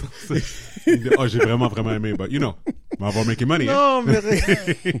importance. J'ai vraiment aimé, but Marvel making money.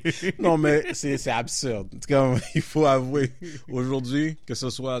 Non, mais c'est absurde. Comme, il faut avouer, aujourd'hui, que ce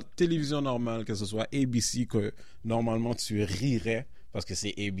soit télévision normale, que ce soit ABC, que normalement tu rirais parce que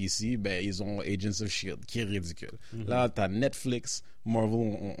c'est ABC, ils ont Agents of S.H.I.E.L.D., qui est ridicule. Là, t'as Netflix,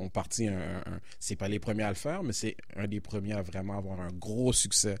 Marvel ont parti c'est pas les premiers à le faire, mais c'est un des premiers à vraiment avoir un gros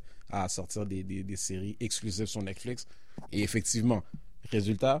succès à sortir des séries exclusives sur Netflix. Et effectivement,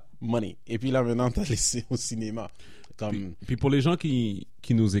 résultat, money. Et puis là, maintenant, t'as laissé au cinéma. Puis pour les gens qui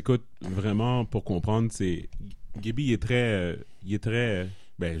nous écoutent vraiment pour comprendre, c'est Gibby, il est très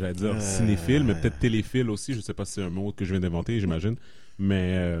j'allais dire cinéphile, mais peut-être téléphile aussi. Je sais pas si c'est un mot que je viens d'inventer, j'imagine.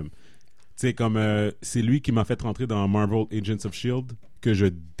 Mais tu sais, comme c'est lui qui m'a fait rentrer dans Marvel Agents of S.H.I.E.L.D. que je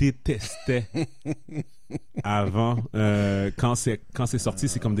détestais avant. Quand c'est sorti,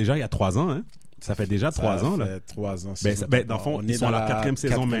 c'est comme déjà il y a 3 ans, hein? Ça fait déjà 3 ans, là. Ça fait 3 ans. Dans le fond, ils sont à la 4e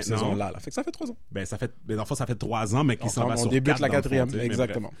saison maintenant. Là. Fait que ça fait 3 ans. Dans le fond, ça fait 3 ans, mais qu'ils s'en va sur 4. On débute la 4e,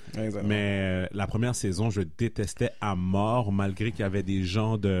 exactement. Mais la première saison, je détestais à mort, malgré qu'il y avait des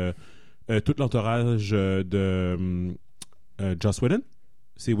gens de... tout l'entourage de Joss Whedon.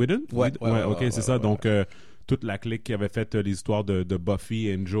 C'est Whedon? Ouais, c'est ça. Donc, toute la clique qui avait fait les histoires de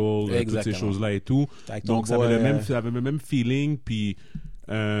Buffy, Angel, toutes ces choses-là et tout. Donc, ça avait le même feeling, puis...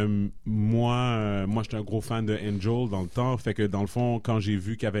 moi j'étais un gros fan de Angel dans le temps, fait que dans le fond quand j'ai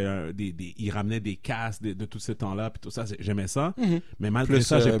vu qu'il y avait il ramenait des castes de tout ce temps-là puis tout ça, j'aimais ça, mais malgré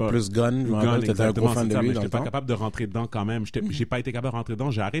ça j'ai pas plus Gunn, t'étais un gros fan de lui, mais j'étais pas capable de rentrer dedans quand même. J'ai pas été capable de rentrer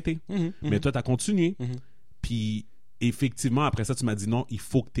dedans, j'ai arrêté. Mais toi t'as continué, puis effectivement après ça tu m'as dit non, il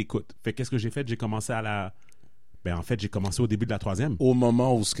faut que t'écoutes. Fait qu'est-ce que j'ai fait? J'ai commencé j'ai commencé au début de la 3e, au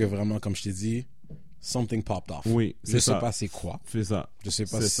moment où ce que vraiment, comme je t'ai dit, something popped off. Oui, je sais pas c'est quoi. C'est ça. Je sais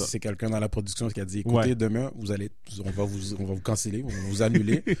pas si c'est quelqu'un dans la production qui a dit écoutez, demain on va vous canceller, on va vous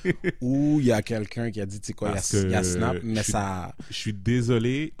annuler ou il y a quelqu'un qui a dit tu sais quoi, il y a Snap, mais ça je suis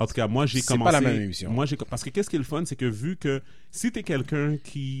désolé. En tout cas, moi j'ai commencé, c'est pas la même émission. Parce que qu'est-ce qui est le fun, c'est que vu que si t'es quelqu'un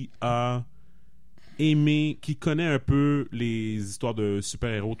qui a aimé, qui connaît un peu les histoires de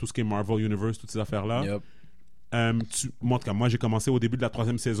super-héros, tout ce qui est Marvel Universe, toutes ces affaires-là, moi en tout cas, moi j'ai commencé au début de la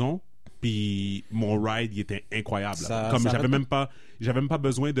 3e saison. Puis mon ride, il était incroyable. J'avais même pas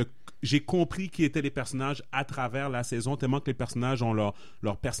besoin de... J'ai compris qui étaient les personnages à travers la saison, tellement que les personnages ont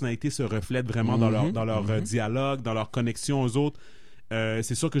leur personnalité se reflète vraiment dans leur dialogue, dans leur connexion aux autres.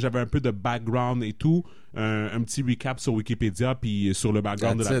 C'est sûr que j'avais un peu de background et tout, un petit recap sur Wikipédia puis sur le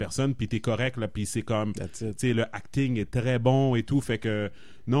background de la personne, puis t'es correct là, puis c'est comme, tu sais, le acting est très bon et tout, fait que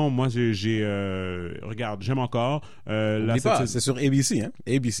non, moi regarde, j'aime encore. C'est sur ABC, hein?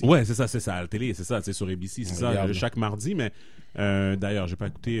 ABC. Ouais, c'est ça, à la télé, c'est ça, c'est sur ABC, c'est ça, chaque mardi, mais D'ailleurs, j'ai pas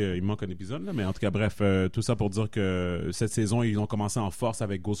écouté, il manque un épisode, là, mais en tout cas, bref, tout ça pour dire que cette saison, ils ont commencé en force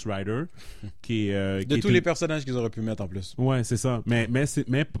avec Ghost Rider, qui est... De tous les personnages qu'ils auraient pu mettre en plus. Ouais, c'est ça. Mais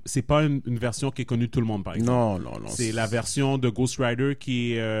c'est pas une version qui est connue de tout le monde, par exemple. Non. C'est la version de Ghost Rider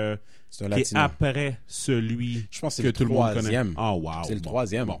qui est après celui je pense que que c'est tout le monde connaît. Oh, wow. C'est le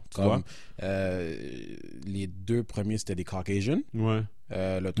troisième. Bon, tu comme, vois. Les 2 premiers, c'était des Caucasians. Ouais.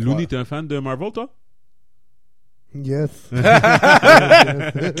 Le 3... Looney, t'es un fan de Marvel, toi? Yes.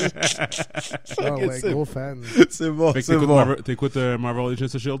 Ouais, gros fan. C'est bon, Fait que c'est bon. t'écoutes Marvel Agents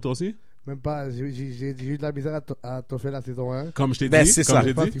of S.H.I.E.L.D. toi aussi? Même pas, j'ai eu de la misère à toffer la saison 1. Comme je t'ai Ben, dit. c'est comme ça. j'ai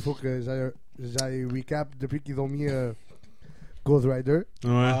Je pense dit. qu'il faut que j'aille recap depuis qu'ils ont mis Ghost Rider.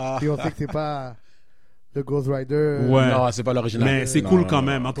 Ouais. Puis on sait que c'est pas le Ghost Rider. Ouais. Non, c'est pas l'original. Mais c'est Non, cool non, quand non.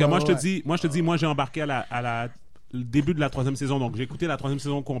 même. En tout cas, Ouais, moi je te dis, moi j'ai embarqué le début de la 3e saison, donc j'ai écouté la 3e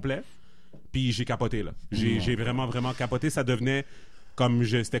saison complète, puis j'ai capoté là. J'ai vraiment capoté. Ça devenait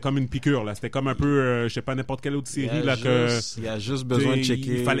c'était comme une piqûre là. C'était comme un peu, je sais pas, n'importe quelle autre série là que. Il y a juste besoin de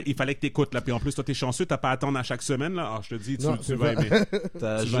checker. Il fallait que t'écoutes là. Puis en plus, toi t'es chanceux, t'as pas à attendre à chaque semaine là. Alors je te dis, Non, tu c'est vas ça.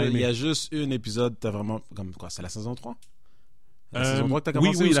 aimer. Il y a juste un épisode, t'as vraiment. Comme quoi, c'est la saison 3? La Euh, saison 3 que t'as oui,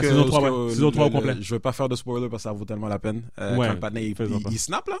 commencé? oui, Parce la que- saison parce 3, que saison 3 au le- complet. Je veux pas faire de spoiler parce que ça vaut tellement la peine. Ouais, Quand le patin, faisons pas. il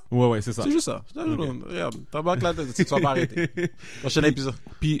snap là? Ouais, c'est ça. C'est juste ça. Regarde, t'embarques là, tu vas pas arrêter. Prochain épisode.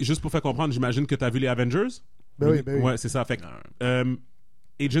 Puis juste pour faire comprendre, j'imagine que t'as vu les Avengers. Ben oui. Ouais, c'est ça. Fait que,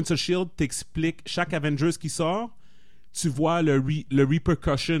 Agents of S.H.I.E.L.D. t'explique chaque Avengers qui sort, tu vois le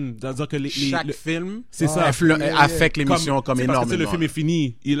repercussion. C'est-à-dire que Chaque film c'est ça. affecte l'émission comme c'est parce que, tu sais, énormément. le film est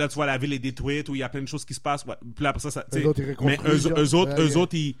fini. Et là, tu vois, la ville est détruite, où il y a plein de choses qui se passent. Ouais. Puis là, après ça, tu sais, Eux autres, ils mais reconstruisent, eux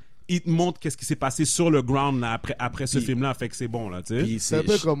autres, ils te montrent qu'est-ce qui s'est passé sur le ground là, après ce film-là. Fait que c'est bon, là, tu sais. Puis C'est un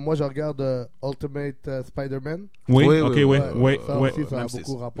peu comme moi, je regarde Ultimate Spider-Man. Oui, Oui, ok, oui, ouais, Ça ouais, aussi, ça a Même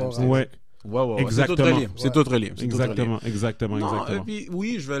beaucoup si- rapport même si- ouais. Ouais. Exactement. C'est tout relié. Exactement. Non, et puis,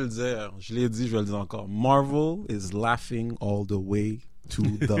 oui, je vais le dire. Je l'ai dit, je vais le dire encore. Marvel is laughing all the way to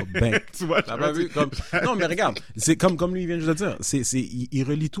the bank. Tu vois, T'as pas vu comme... Non, mais regarde, c'est comme lui vient juste de dire. Il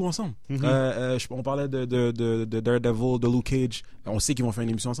relie tout ensemble. On parlait de Daredevil, de Luke Cage. On sait qu'ils vont faire une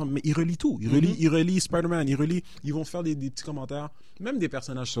émission ensemble, mais ils relient tout. Ils relient Spider-Man. Ils vont faire des petits commentaires. Même des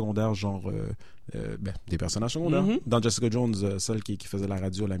personnages secondaires, genre... des personnages secondaires. Dans Jessica Jones, celle qui faisait la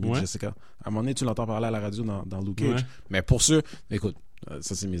radio, l'amie de Jessica. À un moment donné, tu l'entends parler à la radio dans Luke Cage. Ouais. Mais pour ceux... Écoute,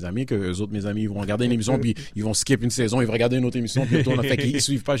 ça c'est mes amis, que eux autres mes amis ils vont regarder une émission puis ils vont skip une saison, ils vont regarder une autre émission puis ils retournent. Fait qu'ils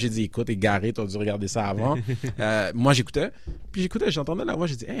suivent pas. J'ai dit écoute, t'es garé, t'as dû regarder ça avant. Moi j'écoutais, j'entendais la voix,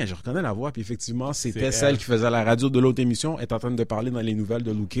 j'ai dit je reconnais la voix, puis effectivement c'était celle qui faisait la radio de l'autre émission, est en train de parler dans les nouvelles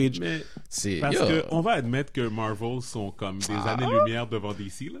de Luke Cage. Mais c'est parce que on va admettre que Marvel sont comme des années-lumière devant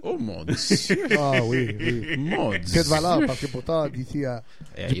DC là. Oh mon dieu. Ah oui. Mon dieu. Que de valeur, parce que pourtant, DC a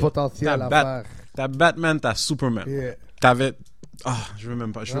du potentiel à faire. T'as Batman, t'as Superman. Yeah. T'avais... je veux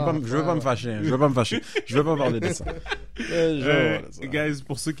même pas. Je veux pas me fâcher. Je veux pas parler de ça. Guys,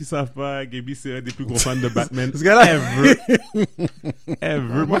 pour ceux qui savent pas, Gaby c'est un des plus gros fans de Batman. Ce gars-là,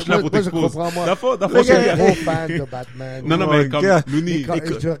 ever. Moi, je suis là pour je t'exposer. comprends, moi. Dans Je suis le un gros fan de Batman. Non, mais comme gars. Looney.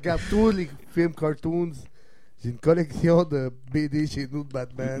 Je regarde tous les films cartoons. J'ai une collection de BD chez nous de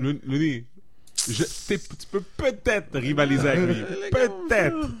Batman. Looney, tu peux peut-être rivaliser avec lui.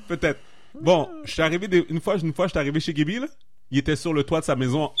 Peut-être. Bon, je suis arrivé une fois, je suis arrivé chez Gaby là. Il était sur le toit de sa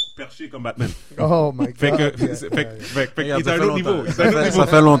maison, perché comme Batman. Oh my God. Fait que, il est à un autre niveau. Ça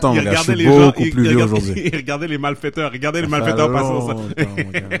fait longtemps, Il gars. Je regardait suis les gens, beaucoup plus vieux aujourd'hui. il regardait les malfaiteurs. Regardez les malfaiteurs passer dans ça.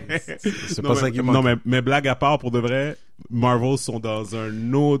 C'est pas ça qui manque. Non, mais blague à part, pour de vrai, Marvel sont dans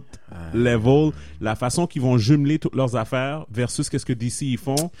un autre level. La façon qu'ils vont jumeler toutes leurs affaires versus qu'est-ce que DC ils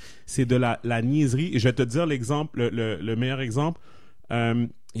font, c'est de la niaiserie. Et je vais te dire l'exemple, le meilleur exemple.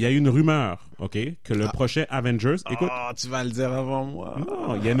 Il y a une rumeur, OK, que le prochain Avengers... Écoute, tu vas le dire avant moi.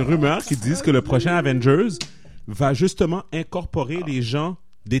 non, il y a une rumeur qui dit que le prochain Avengers va justement incorporer les gens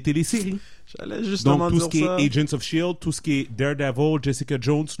des téléséries. J'allais justement Donc, tout ce qui dire ça. est Agents of S.H.I.E.L.D., tout ce qui est Daredevil, Jessica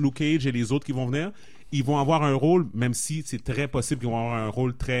Jones, Luke Cage et les autres qui vont venir, ils vont avoir un rôle, même si c'est très possible qu'ils vont avoir un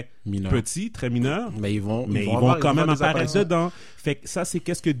rôle très petit, très mineur. Mais ils vont quand même des apparaître apparitions. dedans. Fait que ça, c'est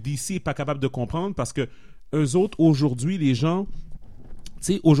qu'est-ce que DC n'est pas capable de comprendre parce que eux autres, aujourd'hui, les gens...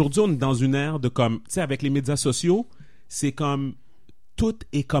 Tu sais, aujourd'hui, on est dans une ère de comme... Tu sais, avec les médias sociaux, c'est comme... Tout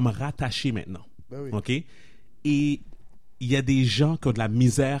est comme rattaché maintenant. Ben oui. OK? Et il y a des gens qui ont de la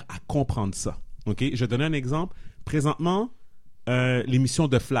misère à comprendre ça. OK? Je vais donner un exemple. Présentement, l'émission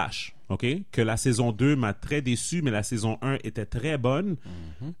de Flash, OK? Que la saison 2 m'a très déçu, mais la saison 1 était très bonne.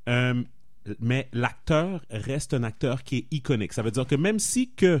 Mais l'acteur reste un acteur qui est iconique. Ça veut dire que même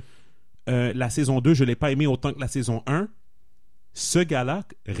si que la saison 2, je ne l'ai pas aimé autant que la saison 1, ce gars-là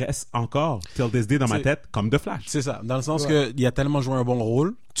reste encore, till this day, dans ma tête, comme The Flash. C'est ça, dans le sens que il a tellement joué un bon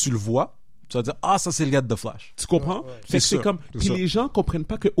rôle, tu le vois, tu vas dire, ah, ça c'est le gars de The Flash. Tu comprends? Fait que c'est comme, puis les gens comprennent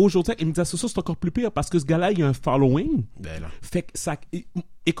pas qu'aujourd'hui, ils me disent, ça, c'est encore plus pire, parce que ce gars-là, il a un following. Ben là. Fait que ça,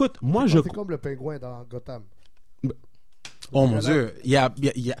 écoute, moi, je... C'est comme le pingouin dans Gotham. Oh mon Dieu,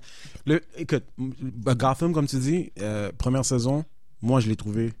 écoute, Gotham, comme tu dis, première saison, moi je l'ai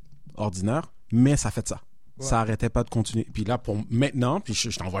trouvé ordinaire, mais ça fait ça. Ouais. Ça arrêtait pas de continuer. Puis là, pour maintenant, puis je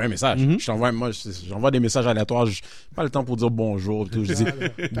t'envoie un message. J'envoie des messages aléatoires. J'ai pas le temps pour dire bonjour. Tout. Je dis,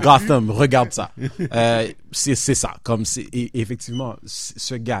 Gotham, regarde ça. C'est ça. Et effectivement,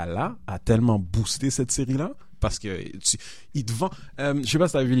 ce gars-là a tellement boosté cette série-là parce que il te vend. Je sais pas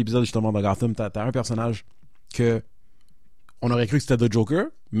si t'as vu l'épisode justement de Gotham. T'as un personnage que on aurait cru que c'était The Joker,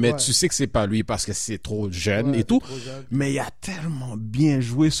 mais tu sais que c'est pas lui parce que c'est trop jeune et tout. Mais il a tellement bien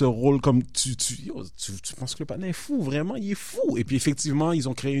joué ce rôle comme tu penses que le panneau est fou, vraiment, il est fou. Et puis effectivement, ils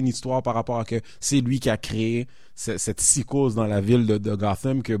ont créé une histoire par rapport à que c'est lui qui a créé cette psychose dans la ville de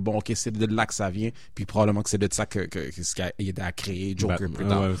Gotham, que bon, ok, c'est de là que ça vient, puis probablement que c'est de ça que ce qu'il a aidé à créer Joker plus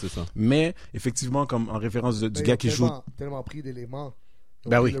tard. Ouais, c'est ça. Mais effectivement, comme en référence du gars qui joue... tellement pris d'éléments.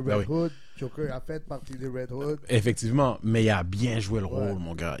 Ben oui, Hood, Joker a fait partie de Red Hood. Effectivement, mais il a bien joué le rôle,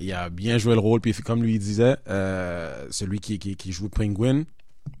 mon gars. Il a bien joué le rôle. Puis comme lui disait, celui qui joue Penguin,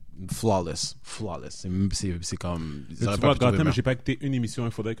 flawless. C'est comme... Tu vois, Gotham, j'ai pas écouté une émission.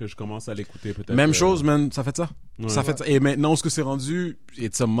 Il faudrait que je commence à l'écouter peut-être. Même chose, man. Ça fait ça. Ça fait ça. Et maintenant, ce que c'est rendu,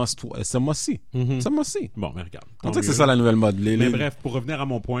 it's a must-see. Bon, mais regarde. On dirait que c'est ça la nouvelle mode. Mais bref, pour revenir à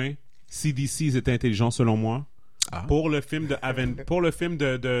mon point, CDC, ils étaient intelligents selon moi. Ah. Pour le film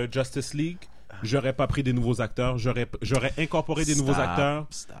de Justice League, j'aurais pas pris des nouveaux acteurs, j'aurais incorporé des nouveaux acteurs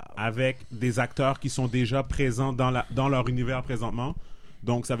avec des acteurs qui sont déjà présents dans leur univers présentement.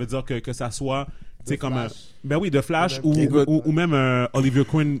 Donc ça veut dire que ça soit tu sais comme The Flash ou même Oliver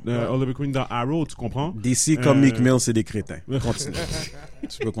Queen dans Arrow, tu comprends? DC comme Meek Mill, c'est des crétins. Continue.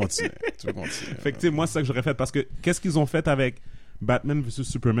 Tu peux continuer. Fait que tu sais, moi c'est ça que j'aurais fait parce que qu'est-ce qu'ils ont fait avec Batman vs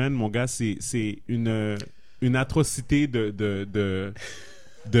Superman, mon gars, c'est une atrocité de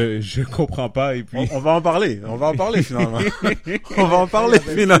je comprends pas et puis on va en parler finalement. Quand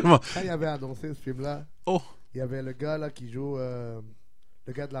il avait annoncé ce film là, il y avait le gars là qui joue le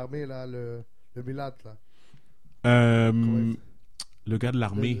gars de l'armée là, le mulâtre là. Le gars de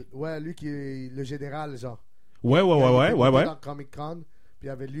l'armée. Lui qui est le général genre. Ouais. Dans Comic Con. Puis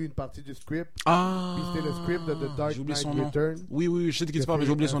il avait lu une partie du script. Puis c'était le script de The Dark Knight Return. Oui, je sais de qui tu parles, mais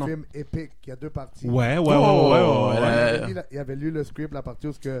j'ai oublié son nom. C'est un film épique, il y a 2 parties. Ouais. Il avait lu le script, la partie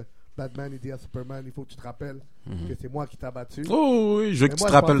où Batman il dit à Superman, il faut que tu te rappelles que c'est moi qui t'ai battu. Oh oui, je veux que tu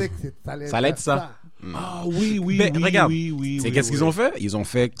te rappelles. Ça allait être ça. Ah oui. Mais regarde, c'est qu'est-ce qu'ils ont fait? Ils ont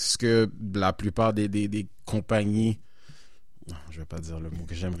fait ce que la plupart des compagnies... Je vais pas dire le mot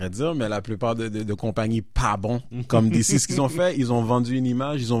que j'aimerais dire, mais la plupart de compagnies pas bons comme DC, ce qu'ils ont fait, ils ont vendu une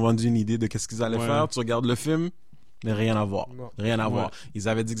image, ils ont vendu une idée de qu'est-ce qu'ils allaient faire. Tu regardes le film, mais rien à voir. Voir. Ils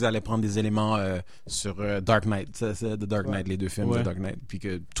avaient dit qu'ils allaient prendre des éléments sur Dark Knight, c'est The Dark Knight, les 2 films de Dark Knight, puis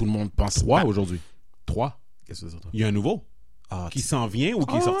que tout le monde pense 3 aujourd'hui. 3. Qu'est-ce que c'est ça? Il y a un nouveau. Qui s'en vient ou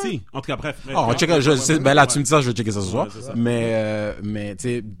qui est sorti. En tout cas, bref. Là, tu me dis ça, je vais checker ça ce soir. Mais tu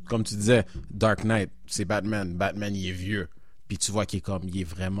sais, comme tu disais, Dark Knight, c'est Batman. Batman, il est vieux. Puis tu vois qu'il est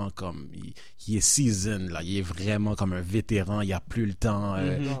vraiment comme... Il est seasoned, là. Il est vraiment comme un vétéran. Il a plus le temps.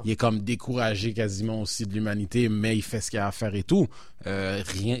 Il est comme découragé quasiment aussi de l'humanité, mais il fait ce qu'il a à faire et tout.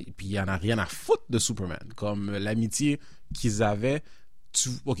 Puis il en a rien à foutre de Superman. Comme l'amitié qu'ils avaient... Tu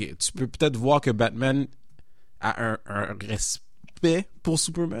peux peut-être voir que Batman a un respect pour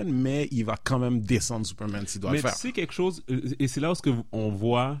Superman, mais il va quand même descendre Superman s'il doit le faire. Mais tu sais quelque chose... Et c'est là où on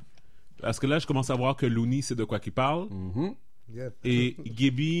voit... Parce que là, je commence à voir que Looney, c'est de quoi qu'il parle. Et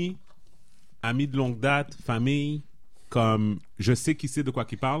Gaby, ami de longue date, famille, comme je sais qui c'est de quoi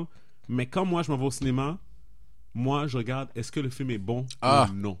qu'il parle, mais quand moi je m'en vais au cinéma, moi je regarde est-ce que le film est bon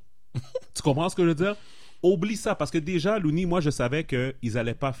ou non. Tu comprends ce que je veux dire? Oublie ça, parce que déjà, Looney, moi je savais qu'ils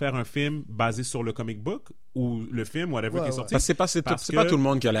allaient pas faire un film basé sur le comic book ou le film, whatever qui est sorti. Parce que c'est pas tout le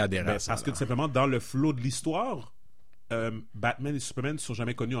monde qui allait adhérer à ça. Parce que tout simplement, dans le flow de l'histoire, Batman et Superman ne sont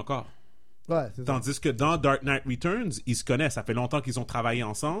jamais connus encore. Tandis que dans Dark Knight Returns, ils se connaissent. Ça fait longtemps qu'ils ont travaillé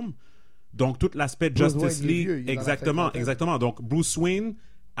ensemble. Donc, tout l'aspect Justice League... Exactement. Donc, Bruce Wayne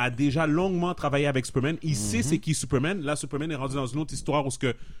a déjà longuement travaillé avec Superman. Il sait c'est qui Superman. Là, Superman est rendu dans une autre histoire où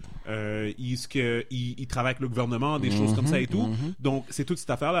il travaille avec le gouvernement, des choses comme ça et tout. Donc, c'est toute cette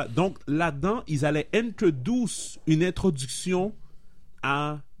affaire-là. Donc, là-dedans, ils allaient une introduction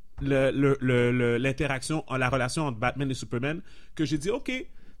à l'interaction, à la relation entre Batman et Superman, que j'ai dit, OK...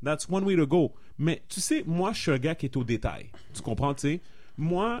 that's one way to go. Mais tu sais, moi, je suis un gars qui est au détail. Tu comprends, tu sais?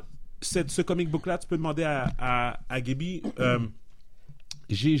 Moi, ce comic book-là, tu peux demander à Gaby,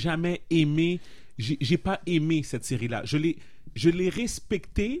 j'ai jamais aimé, j'ai pas aimé cette série-là. Je l'ai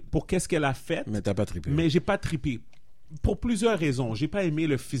respectée pour qu'est-ce qu'elle a fait. Mais t'as pas trippé. Mais j'ai pas trippé. Pour plusieurs raisons. J'ai pas aimé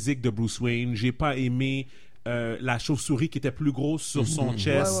le physique de Bruce Wayne. J'ai pas aimé la chauve-souris qui était plus grosse sur son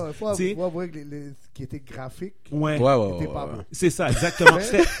chest. Faut avouer que ce qui était graphique ouais. était pas bon. C'est ça, exactement.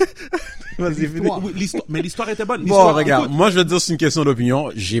 Mais l'histoire était bonne. Bon, regarde, moi je veux dire, c'est une question d'opinion.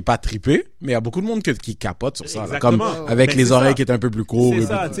 J'ai pas trippé, mais il y a beaucoup de monde qui capote sur ça. Là, comme avec les oreilles qui étaient un peu plus courtes. C'est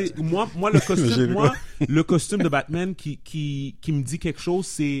ça, tu sais. Moi, le costume de Batman qui me dit quelque chose,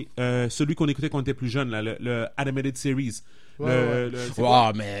 c'est celui qu'on écoutait quand on était plus jeune, là, le Animated Series.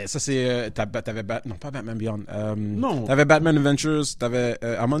 Mais ça c'est t'avais non pas Batman Beyond. Non. T'avais Batman Adventures, à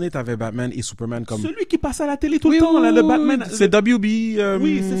un moment donné t'avais Batman et Superman comme celui qui passait à la télé tout le temps, là, le Batman. C'est WB.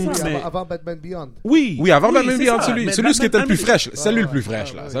 Oui, c'est ça. Mais avant Batman Beyond. Oui, avant Batman Beyond, celui qui était le plus fraîche, celui le plus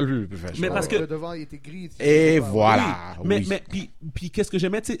fraîche là, celui le plus fraîche. Mais parce que le devant il était gris. Et voilà. Mais puis qu'est-ce que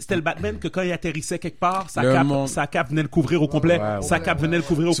j'aimais, tu sais, c'était le Batman que quand il atterrissait quelque part, sa cape venait le couvrir au complet, sa cape venait le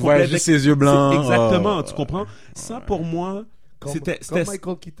couvrir au complet. Tu vois juste ses yeux blancs. Exactement, tu comprends? Ça pour moi c'était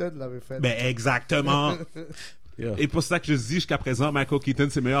Michael Keaton l'avait fait. Ben exactement. Yeah. Et pour ça que je dis jusqu'à présent, Michael Keaton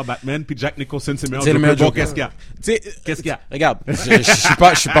c'est meilleur Batman, puis Jack Nicholson c'est meilleur Joker. Bon, qu'est-ce qu'il y a? Regarde,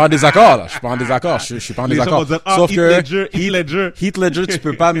 je suis pas en désaccord là. Je suis pas en désaccord. Je suis pas en désaccord. Sauf que Heath Ledger, tu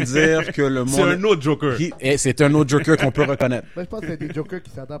peux pas me dire que le monde. C'est un autre Joker. C'est un autre Joker qu'on peut reconnaître. Mais je pense que c'est des Jokers qui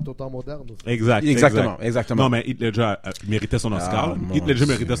s'adaptent au temps moderne aussi. Exactement. Non, mais Heath Ledger méritait son Oscar. Heath Ledger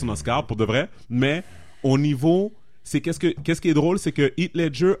méritait son Oscar pour de vrai. Mais au niveau, qu'est-ce qui est drôle, c'est que Heath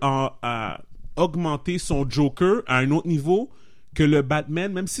Ledger a augmenté son Joker à un autre niveau que le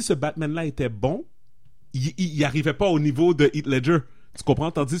Batman, même si ce Batman-là était bon, il arrivait pas au niveau de Heath Ledger. Tu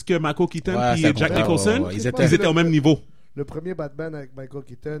comprends? Tandis que Michael Keaton et Jack Nicholson, ils étaient au même niveau. Le premier Batman avec Michael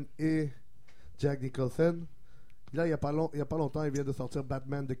Keaton et Jack Nicholson, là, il y a pas longtemps, il vient de sortir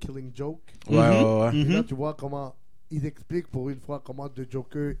Batman The Killing Joke. Ouais. Et là, tu vois comment ils expliquent pour une fois comment The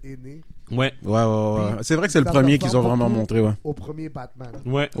Joker est né. Ouais. C'est vrai que c'est le premier qu'ils ont vraiment montré, ouais. Au premier Batman.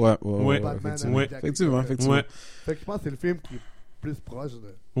 Ouais. Effectivement. Fait que je pense que c'est le film qui est plus proche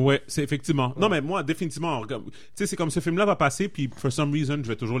de... Ouais, c'est effectivement. Ouais. Non, mais moi, définitivement, tu sais, c'est comme ce film-là va passer, puis for some reason, je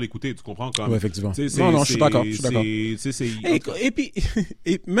vais toujours l'écouter, tu comprends? Comme, ouais, effectivement. Non, je suis d'accord. Et puis,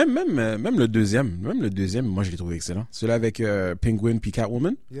 même le deuxième, moi, je l'ai trouvé excellent. Celui-là avec Penguin puis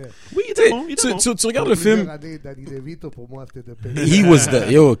Catwoman. Yeah. Oui, il était bon. Tu regardes le film. Danny DeVito, pour moi, c'était de Penguin. He was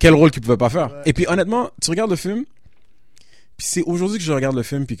the... quel rôle qu'il pouvait pas faire. Ouais. Et puis, honnêtement, tu regardes le film, puis c'est aujourd'hui que je regarde le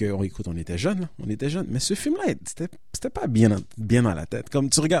film, puis écoute, on était jeunes, mais ce film-là, c'était pas bien dans la tête. Comme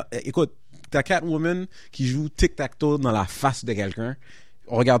tu regardes, écoute, t'as Catwoman qui joue tic-tac-toe dans la face de quelqu'un.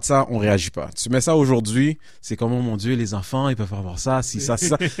 On regarde ça, on réagit pas. Tu mets ça aujourd'hui, c'est comme, oh mon Dieu, les enfants, ils peuvent avoir ça, ça.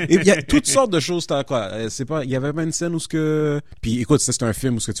 Et il y a toutes sortes de choses, il y avait même une scène où puis écoute, c'est un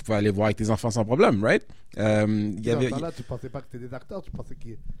film où tu pouvais aller voir avec tes enfants sans problème, right? Là, tu pensais pas que c'était des acteurs, tu pensais que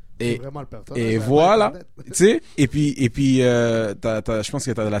c'était vraiment le personnage. Et voilà. Tu sais, et puis, je pense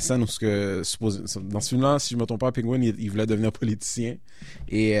que t'as la scène où dans ce film-là, si je me trompe pas, Penguin, il voulait devenir politicien.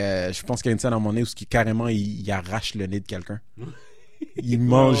 Et, je pense qu'il y a une scène à un moment donné où carrément, il arrache le nez de quelqu'un.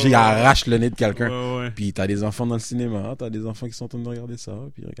 Il arrache le nez de quelqu'un. Ouais. Puis t'as des enfants dans le cinéma, t'as des enfants qui sont en train de regarder ça,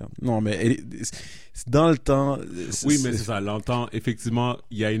 puis regarde. Non, mais dans le temps... Oui, mais c'est ça. Longtemps, effectivement,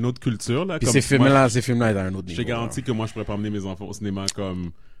 il y a une autre culture, là. Puis ces films-là, ils sont à un autre niveau. J'ai garanti que moi, je pourrais pas emmener mes enfants au cinéma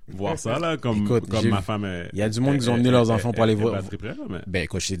comme... voir ça, là, comme ma femme est... Il y a du monde qui ont emmené leurs enfants pour aller voir. Mais... Ben,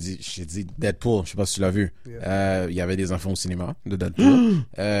 écoute, je t'ai dit Deadpool, je sais pas si tu l'as vu. Il y avait des enfants au cinéma de Deadpool.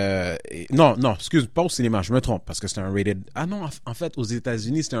 Non, excuse, pas au cinéma, je me trompe, parce que c'était un rated... Ah non, en fait, aux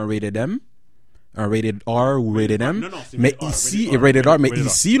États-Unis, c'était un rated M. Un rated R ou rated M. Non, mais ici, et rated R, mais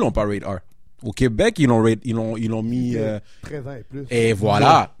ici, ils l'ont pas rated R. Au Québec, ils l'ont mis 13 ans et plus. Et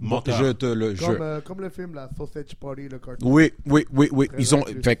voilà, je te le jure. Comme le film la Sausage Party, le cartoon. Oui, ils ont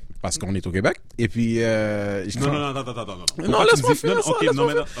parce qu'on est au Québec et puis Non, laisse-moi finir ça.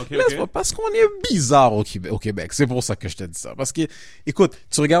 Laisse-moi parce qu'on est bizarre au Québec. C'est pour ça que je te dis ça parce que écoute,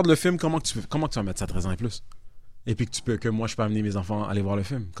 tu regardes le film, comment tu vas mettre ça 13 ans et plus? Et puis que moi je peux amener mes enfants à aller voir le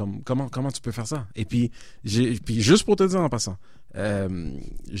film. Comment tu peux faire ça? Et puis juste pour te dire en passant,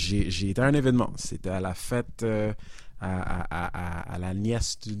 j'ai été à un événement. C'était à la fête à la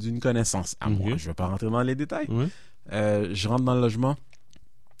nièce d'une connaissance à moi. Je vais pas rentrer dans les détails. Je rentre dans le logement.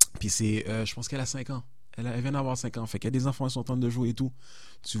 Puis je pense qu'elle a 5 ans. elle vient d'avoir 5 ans. Fait qu'il y a des enfants qui sont en train de jouer et tout.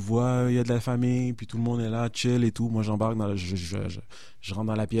 Tu vois, il y a de la famille, puis tout le monde est là, chill et tout. Moi, j'embarque, je rentre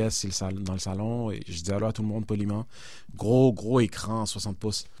dans la pièce, dans le salon, et je dis allô à tout le monde poliment. Gros écran, 60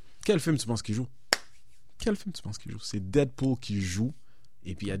 pouces. Quel film tu penses qu'il joue? C'est Deadpool qui joue.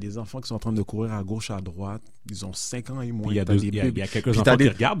 Et puis, il y a des enfants qui sont en train de courir à gauche, à droite. Ils ont 5 ans et moins. Il y a quelques enfants qui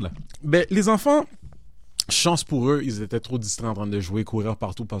regardent, là. Ben, les enfants... Chance pour eux, ils étaient trop distraits en train de jouer, courir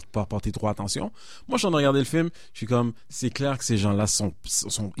partout, pas porter trop attention. Moi, je suis en train de regarder le film, je suis comme, c'est clair que ces gens-là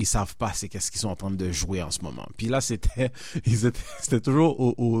ils savent pas qu'est-ce qu'ils sont en train de jouer en ce moment. Puis là, c'était toujours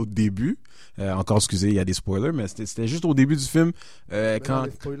au début. Encore, excusez, il y a des spoilers, mais c'était juste au début du film. Quand...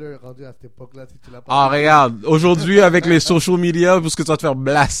 Les spoilers rendus à cette époque-là, si tu l'as pas... Ah, regarde, aujourd'hui, avec les social media, parce que tu vas te faire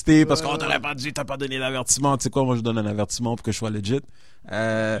blaster, parce qu'on t'aurait pas dit, t'as pas donné l'avertissement. Tu sais quoi, moi, je donne un avertissement pour que je sois legit.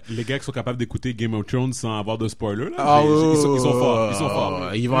 Les gars qui sont capables d'écouter Game of Thrones sans avoir de spoiler, là, ils sont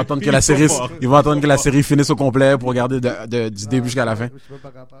forts. Ils vont attendre que la série finisse au complet pour regarder du début jusqu'à la fin.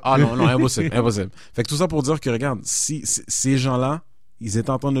 Ah non, impossible. Fait que tout ça pour dire que, regarde, si ces gens-là, ils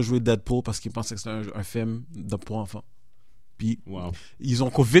étaient en train de jouer Deadpool parce qu'ils pensaient que c'était un film pour enfants. Puis, ils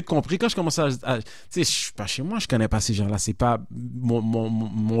ont vite compris. Quand je commençais à tu sais, je suis pas chez moi, je connais pas ces gens-là. C'est pas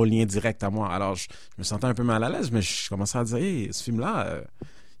mon lien direct à moi. Alors, je me sentais un peu mal à l'aise, mais je commençais à dire, hey, ce film-là,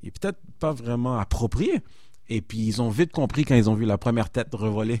 il est peut-être pas vraiment approprié. Et puis, ils ont vite compris quand ils ont vu la première tête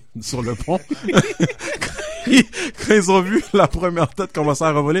revoler sur le pont. Quand ils ont vu la première tête commencer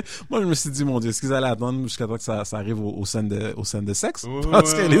à revoler, moi je me suis dit, mon Dieu, est-ce qu'ils allaient attendre jusqu'à temps que ça arrive aux scènes de sexe?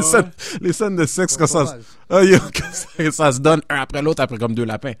 Parce que les scènes de sexe, quand ça se donne un après l'autre, après comme 2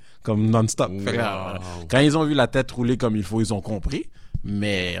 lapins, comme non-stop. Fait que, quand ils ont vu la tête rouler comme il faut, ils ont compris.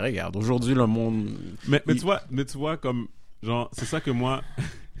 Mais regarde, aujourd'hui le monde... Mais tu vois, comme, genre, c'est ça que moi...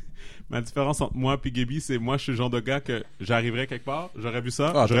 Ma différence entre moi et Gaby, c'est moi, je suis le genre de gars que j'arriverais quelque part, j'aurais vu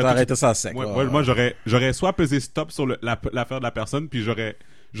ça. J'aurais arrêté ça sec. Moi, j'aurais soit pesé stop sur l'affaire de la personne, puis j'aurais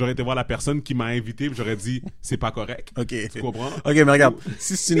été voir la personne qui m'a invité, puis j'aurais dit, c'est pas correct. OK. Tu comprends? OK, mais regarde,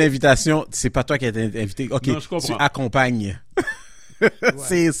 si c'est une invitation, c'est pas toi qui as été invité. OK, non, je comprends. Tu accompagnes. Ben,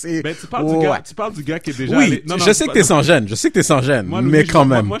 tu parles du gars qui est déjà allé... je sais que t'es sans gêne. Moi, mais quand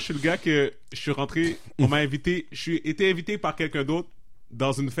même. Moi, je suis le gars que je suis rentré, on m'a invité, j'ai été invité par quelqu'un d'autre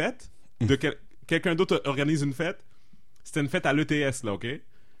dans une fête. Quelqu'un d'autre organise une fête. C'était une fête à l'ETS, là, OK?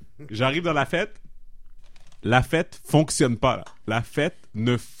 J'arrive dans la fête fonctionne pas, là. La fête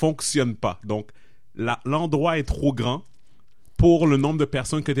ne fonctionne pas. Donc, l'endroit est trop grand pour le nombre de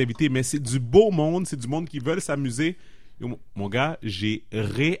personnes que tu as invitées, mais c'est du beau monde, c'est du monde qui veulent s'amuser. Mon gars, j'ai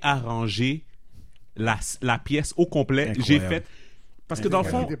réarrangé la pièce au complet. Incroyable. J'ai fait... Parce que dans le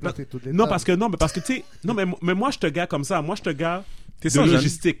fond... parce que tu sais... Non, mais moi, je te gars comme ça. Moi, je te gars... T'es sans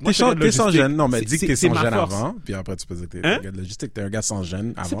logistique. T'es sans gêne. Non, mais dis que t'es sans gêne avant. Puis après, tu peux dire que t'es un gars de logistique. T'es un gars sans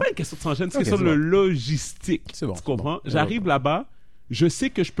gêne avant. C'est pas une question de sans gêne, c'est une question de logistique. C'est bon. Tu comprends? J'arrive là-bas, je sais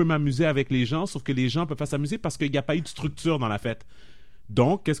que je peux m'amuser avec les gens, sauf que les gens peuvent pas s'amuser parce qu'il n'y a pas eu de structure dans la fête.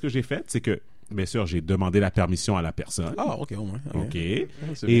 Donc, qu'est-ce que j'ai fait? C'est que, bien sûr, j'ai demandé la permission à la personne. Ah, OK, au moins. OK. Et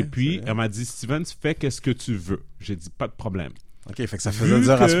puis, elle m'a dit, Steven, fais qu'est-ce que tu veux. J'ai dit, pas de problème. OK, fait que ça faisait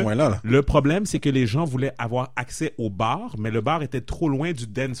dire à ce point-là. Là. Le problème, c'est que les gens voulaient avoir accès au bar, mais le bar était trop loin du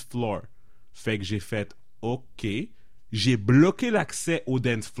dance floor. Fait que j'ai fait OK. J'ai bloqué l'accès au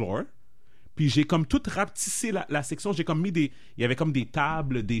dance floor. Puis j'ai comme tout rapetissé la section. J'ai comme mis il y avait comme des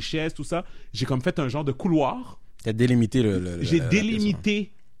tables, des chaises, tout ça. J'ai comme fait un genre de couloir. T'as délimité J'ai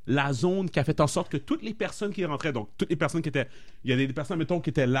délimité la zone qui a fait en sorte que toutes les personnes qui rentraient, donc toutes les personnes qui étaient... Il y a des personnes, mettons,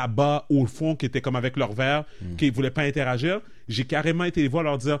 qui étaient là-bas, au fond, qui étaient comme avec leur verre, qui ne voulaient pas interagir. J'ai carrément été les voir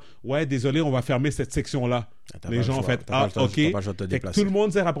leur dire « Ouais, désolé, on va fermer cette section-là. » Les gens ont fait « Ah, OK. » Tout le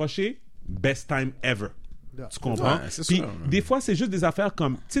monde s'est rapproché. Best time ever. Tu comprends? Ouais, puis des fois, c'est juste des affaires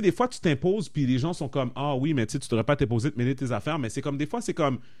comme... Tu sais, des fois, tu t'imposes, puis les gens sont comme « Ah oui, mais tu ne devrais pas t'imposer de mêler tes affaires. » Mais c'est comme, des fois, c'est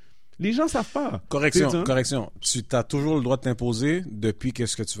comme... Les gens savent pas. Correction. Tu as toujours le droit de t'imposer depuis que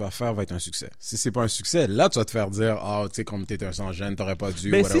ce que tu vas faire va être un succès. Si c'est pas un succès, là, tu vas te faire dire, tu sais, comme t'étais un sans-gêne, t'aurais pas dû.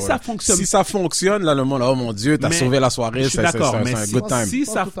 Mais si ça fonctionne. Si ça fonctionne, là, le monde, oh mon Dieu, t'as sauvé la soirée, c'est un good time. Si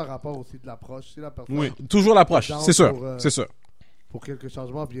ça tout un rapport aussi de l'approche. Si la personne. Oui, toujours l'approche. C'est sûr. C'est sûr. Pour quelques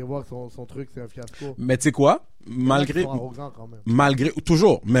changements, viens voir que son truc, c'est un fiasco. Mais tu sais quoi? Malgré l'arrogance,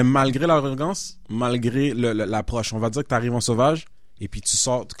 malgré l'approche, on va dire que t'arrives en sauvage, et puis tu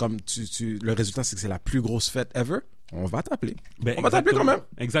sors comme le résultat, c'est que c'est la plus grosse fête ever. On va t'appeler. On va t'appeler quand même.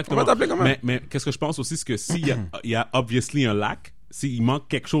 Exactement. On va t'appeler quand même. Mais qu'est-ce que je pense aussi, c'est que s'il y a obviously un lac, s'il manque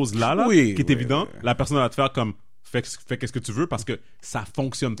quelque chose là, qui est évident, la personne va te faire comme fais qu'est-ce que tu veux parce que ça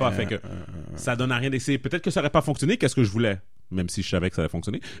fonctionne pas. Fait que ça donne à rien d'essayer. Peut-être que ça aurait pas fonctionné, qu'est-ce que je voulais. même si je savais que ça allait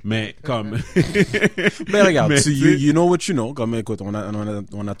fonctionner. Mais comme... Mais regarde, you know what you know. Comme, écoute, on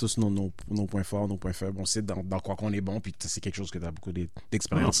a tous nos points forts, nos points faibles. On sait dans quoi qu'on est bon, puis c'est quelque chose que tu as beaucoup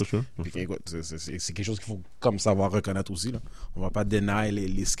d'expérience. Puis écoute, c'est quelque chose qu'il faut comme savoir reconnaître aussi. Là. On va pas deny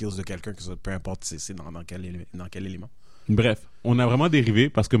les skills de quelqu'un, que ça, peu importe c'est dans quel élément. Bref, on a vraiment dérivé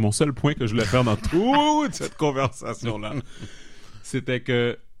parce que mon seul point que je voulais faire dans toute cette conversation-là, c'était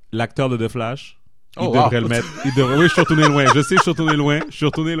que l'acteur de The Flash, il devrait le mettre. Oui, je suis retourné loin. Je sais, je suis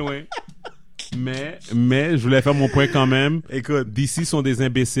retourné loin. Mais je voulais faire mon point quand même. Écoute, DC sont des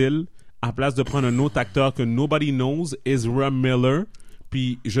imbéciles. À place de prendre un autre acteur que nobody knows, Ezra Miller.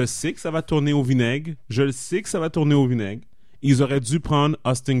 Puis je sais que ça va tourner au vinaigre. Ils auraient dû prendre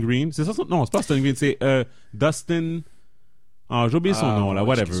Austin Green. C'est ça son... Non, c'est pas Austin Green, c'est Dustin... Ah, j'ai oublié son nom, là,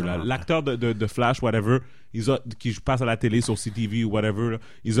 whatever. Là. L'acteur de Flash, whatever, qui passe à la télé sur CTV ou whatever, là,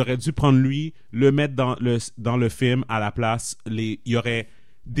 ils auraient dû prendre lui, le mettre dans le film à la place. Il y aurait...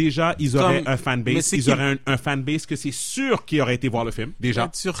 Déjà, ils auraient un fanbase. Ils auraient un fanbase que c'est sûr qu'il aurait été voir le film. Déjà.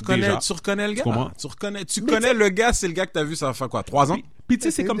 Tu reconnais le gars. Comment? Tu connais le gars, c'est le gars que t'as vu, ça fait quoi, 3 ans? Puis tu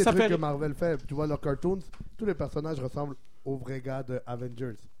sais, c'est comme ça fait... que Marvel fait. Tu vois, leurs cartoons, tous les personnages ressemblent aux vrais gars de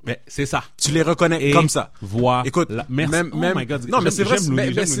Avengers. Mais c'est ça. Tu les reconnais comme ça. Écoute, merci. Oh my God. Non, mais c'est vrai,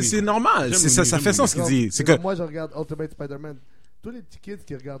 c'est normal. Ça fait sens ce qu'il dit. C'est que moi, je regarde Ultimate Spider-Man. Tous les petits kids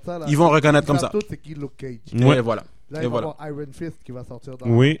qui regardent ça, là, ils vont reconnaître comme ça. Tout, c'est qui Luke Cage. Ouais, voilà. Là, il va y avoir Iron Fist qui va sortir dans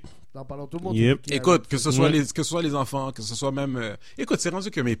pas longtemps. Tout le monde. Yep. Écoute, que ce soit les enfants, que ce soit même. Écoute, c'est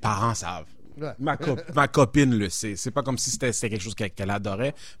rendu que mes parents savent. Ouais. Ma copine le sait. C'est pas comme si c'était quelque chose qu'elle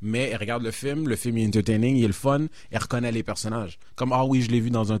adorait, mais elle regarde le film est entertaining, il est le fun, elle reconnaît les personnages. Comme, ah oui, je l'ai vu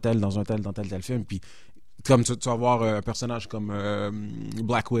dans tel film, puis comme tu vas voir un personnage comme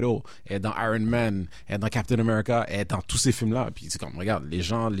Black Widow, elle est dans Iron Man, elle est dans Captain America, elle est dans tous ces films-là, puis c'est comme, regarde, les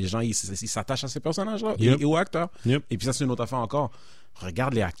gens ils s'attachent à ces personnages-là, et aux acteurs. Yep. Et puis ça, c'est une autre affaire encore.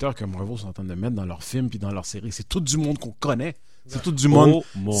 Regarde les acteurs que Marvel sont en train de mettre dans leurs films puis dans leurs séries. C'est tout du monde qu'on connaît. C'est tout du monde.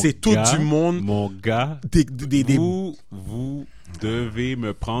 Mon gars. Vous devez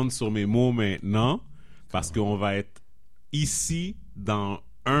me prendre sur mes mots maintenant parce qu'on va être ici dans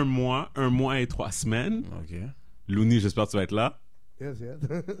un mois et 3 semaines. OK. Looney, j'espère que tu vas être là. Yes.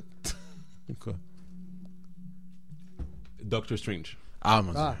 Quoi? Doctor Strange. Ah,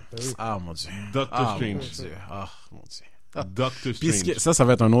 mon Dieu. Oui. Ah, mon Dieu. Doctor Strange. Mon Dieu. Doctor Strange. Ça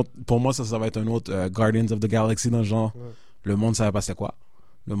va être un autre. Pour moi, ça va être un autre Guardians of the Galaxy dans le genre. Ouais. Le monde savait pas c'était quoi.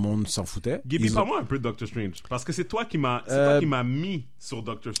 Le monde s'en foutait. Gibi, parle-moi un peu de Doctor Strange. Parce que c'est toi qui m'as mis sur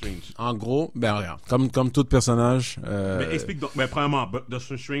Doctor Strange. En gros, ben regarde, comme tout personnage. Mais explique donc. Ben, premièrement,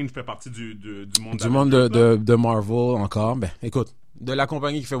 Doctor Strange fait partie du monde. Du monde de Marvel encore. Ben, écoute. De la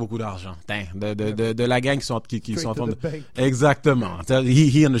compagnie qui fait beaucoup d'argent. De la gang qui sont en train de... Exactement.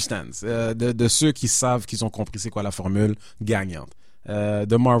 He understands. De ceux qui savent, qui ont compris c'est quoi la formule gagnante.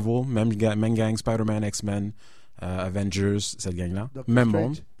 De Marvel, même gang, Spider-Man, X-Men, Avengers, cette gang-là. Même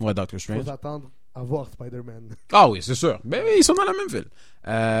monde. Ouais, Doctor Strange. Faut s'attendre à voir Spider-Man. Ah oui, c'est sûr. Mais ils sont dans la même ville.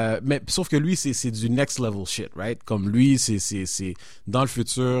 Mais sauf que lui, c'est du next level shit, right? Comme lui, c'est dans le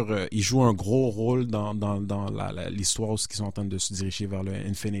futur, il joue un gros rôle dans l'histoire où ils sont en train de se diriger vers le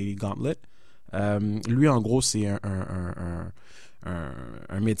Infinity Gauntlet. Lui, en gros, c'est un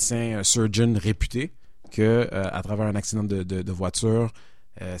médecin, un surgeon réputé que à travers un accident de voiture,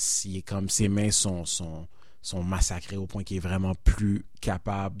 comme ses mains sont massacrés au point qu'il est vraiment plus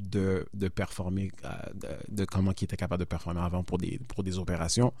capable de performer de comment il était capable de performer avant pour des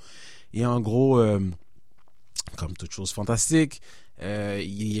opérations. Et en gros, comme toute chose fantastique,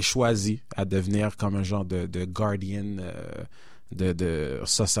 il est choisi à devenir comme un genre de guardian de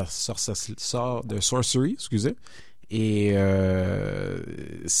sorcery, excusez. Et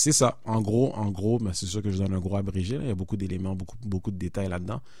c'est ça. En gros, mais c'est sûr que je donne un gros abrégé. Là. Il y a beaucoup d'éléments, beaucoup de détails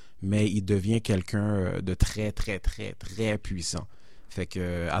là-dedans. Mais il devient quelqu'un de très, très, très, très puissant. Fait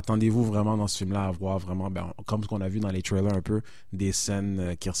que attendez-vous vraiment dans ce film-là à voir vraiment, comme ce qu'on a vu dans les trailers un peu, des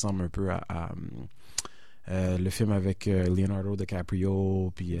scènes qui ressemblent un peu à le film avec Leonardo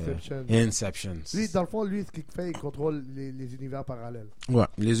DiCaprio puis Inception. Lui, dans le fond, ce qu'il fait, il contrôle les univers parallèles. Ouais,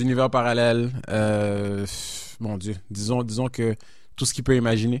 les univers parallèles. Mon Dieu, disons que tout ce qu'il peut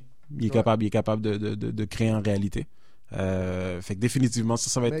imaginer, il est capable de créer en réalité. Fait que définitivement,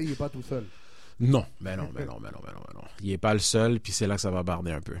 ça va être... Mais il est pas tout seul. Non. Il est pas le seul, puis c'est là que ça va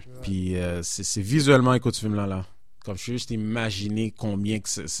barder un peu. Ouais. Puis c'est visuellement, écoute ce film-là. Comme je suis juste imaginer combien que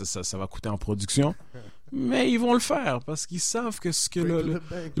ça va coûter en production. Mais ils vont le faire parce qu'ils savent que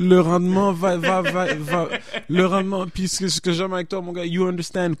le rendement va le rendement, puis ce que j'aime avec toi, mon gars, you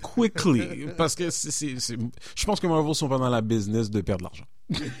understand quickly, parce que je pense que Marvel sont pas dans la business de perdre de l'argent.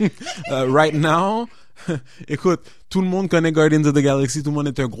 Right now, Écoute, tout le monde connaît Guardians of the Galaxy, tout le monde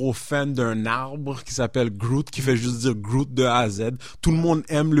est un gros fan d'un arbre qui s'appelle Groot, qui fait juste dire Groot de A à Z. Tout le monde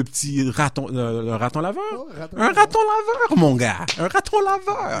aime le petit raton, le raton laveur. Un raton laveur, mon gars. Un raton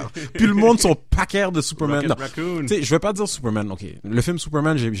laveur. Puis le monde sont paquets de Superman. Tu sais, je vais pas dire Superman, ok. Le film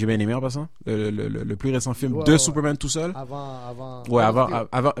Superman, j'ai bien aimé en passant. Le plus récent film de Superman tout seul. Avant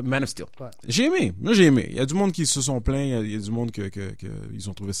Man of Steel. Ouais. J'ai aimé. Il y a du monde qui se sont plaints, il y a du monde que ils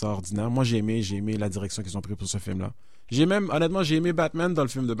ont trouvé ça ordinaire. Moi, j'ai aimé la direction qu'ils ont pris pour ce film-là. Honnêtement, j'ai aimé Batman dans le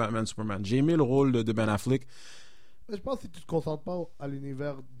film de Batman Superman. J'ai aimé le rôle de Ben Affleck. Mais je pense que si tu te concentres pas à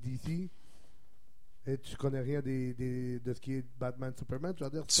l'univers DC et tu connais rien de ce qui est Batman Superman, tu vas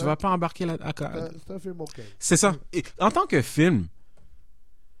dire... Tu vas pas embarquer là. C'est un film ok. C'est ça. Et en tant que film,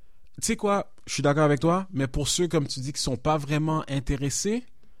 tu sais quoi, je suis d'accord avec toi, mais pour ceux, comme tu dis, qui sont pas vraiment intéressés,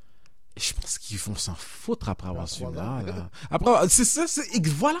 je pense qu'ils vont s'en foutre après avoir ce film-là. Après, c'est ça,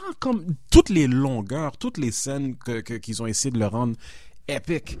 voilà, comme toutes les longueurs, toutes les scènes qu'ils ont essayé de le rendre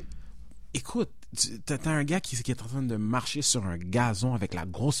épiques. Écoute, t'as un gars qui est en train de marcher sur un gazon avec la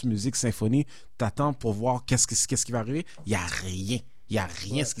grosse musique symphonie, t'attends pour voir qu'est-ce qui va arriver. Il y a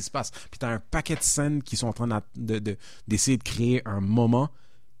rien ce qui se passe. Puis t'as un paquet de scènes qui sont en train d'essayer de créer un moment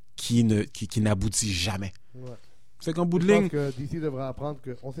qui n'aboutit jamais. Ouais. Fait qu'en bout de ligne... Je pense que DC devrait apprendre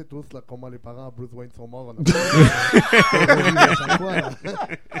qu'on sait tous là, comment les parents à Bruce Wayne sont morts. C'est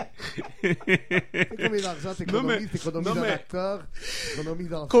combien d'argent t'économises d'un acteur, t'économises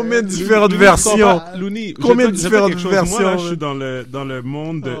dans... Combien de différentes versions? Looney, combien de différentes versions? Moi, là, je suis dans le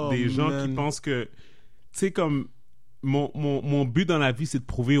monde des gens qui pensent que... Tu sais, comme... Mon but dans la vie, c'est de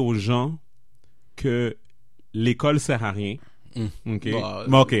prouver aux gens que l'école sert à rien. Ok.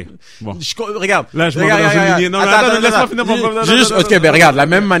 Ok. Bon. Regarde. Là, je m'en vais dans une lignée. Non, attends, laisse-moi finir mon problème. Juste, ok, ben regarde, la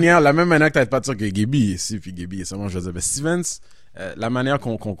même manière que t'as pas sûr que Gaby est ici, puis Gaby est seulement, je veux dire, ben Stevens, la manière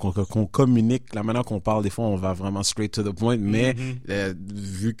qu'on communique, la manière qu'on parle, des fois, on va vraiment straight to the point, mais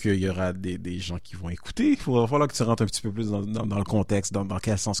vu qu'il y aura des gens qui vont écouter, il va falloir que tu rentres un petit peu plus dans le contexte, dans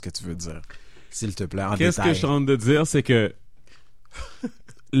quel sens que tu veux dire. S'il te plaît, en détail. Qu'est-ce que je suis en train de dire, c'est que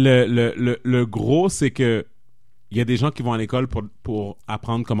le gros, c'est que il y a des gens qui vont à l'école pour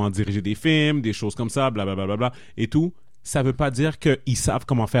apprendre comment diriger des films, des choses comme ça, blablabla, et tout. Ça veut pas dire qu'ils savent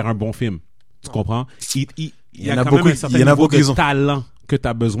comment faire un bon film. Tu comprends? Il y a quand même un certain niveau de talent que tu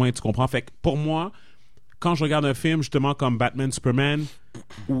as besoin, tu comprends? Fait que pour moi, quand je regarde un film, justement, comme Batman, Superman,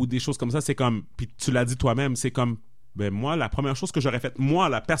 ou des choses comme ça, c'est comme... Puis tu l'as dit toi-même, c'est comme... Ben moi, la première chose que j'aurais faite, moi,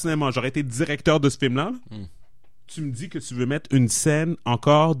 là, personnellement, j'aurais été directeur de ce film-là. Tu me dis que tu veux mettre une scène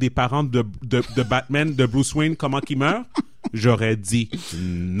encore des parents de Batman, de Bruce Wayne, comment qu'il meurt? J'aurais dit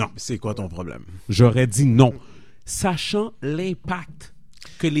non. C'est quoi ton problème? J'aurais dit non. Sachant l'impact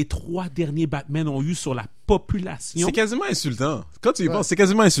que les 3 derniers Batman ont eu sur la population. C'est quasiment insultant. Quand tu y penses, c'est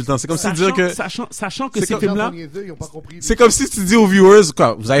quasiment insultant. C'est comme si tu disais que... Sachant que ces films-là... C'est comme si tu dis aux viewers,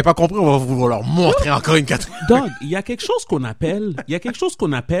 quoi, vous avez pas compris, on va vous leur montrer encore une quatrième. Donc, il y a quelque chose qu'on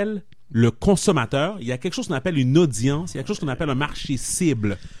appelle le consommateur, il y a quelque chose qu'on appelle une audience, il y a quelque chose qu'on appelle un marché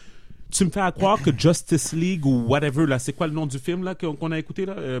cible. Tu me fais à croire que Justice League ou whatever, là, c'est quoi le nom du film là qu'on a écouté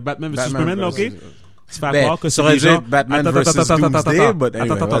là, Batman vs Superman, là, ok? Tu fais à croire que c'est des gens... Batman vs Doomsday, but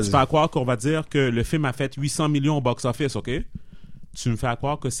anyway, attends, tu fais à croire qu'on va dire que le film a fait 800 millions au box-office, ok? Tu me fais à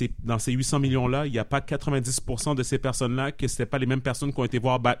croire que c'est dans ces 800 millions-là, il n'y a pas 90% de ces personnes-là que c'était pas les mêmes personnes qui ont été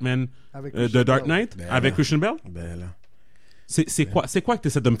voir Batman The Dark Knight avec Christian Bale? C'est quoi que tu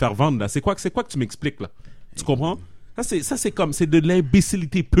essaies de me faire vendre là? C'est quoi que tu m'expliques là? Tu comprends? Ça c'est de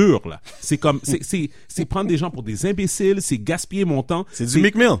l'imbécilité pure là. C'est comme c'est prendre des gens pour des imbéciles, c'est gaspiller mon temps. C'est du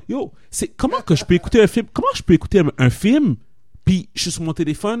McMill. Yo, comment que je peux écouter un film? Comment je peux écouter un film puis je suis sur mon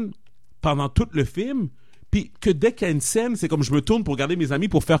téléphone pendant tout le film puis que dès qu'il y a une scène, c'est comme je me tourne pour regarder mes amis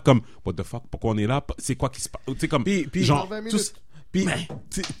pour faire comme what the fuck, pourquoi on est là? C'est quoi qui se passe? Tu sais comme puis genre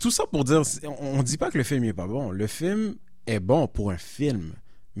tout ça pour dire on dit pas que le film est pas bon. Le film est bon pour un film,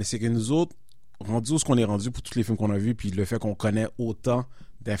 mais c'est que nous autres, rendus où ce qu'on est rendu pour tous les films qu'on a vus, puis le fait qu'on connaît autant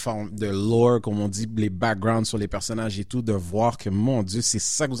de lore, comme on dit, les backgrounds sur les personnages et tout, de voir que, mon Dieu, c'est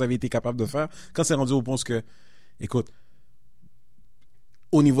ça que vous avez été capable de faire. Quand c'est rendu au point que, écoute,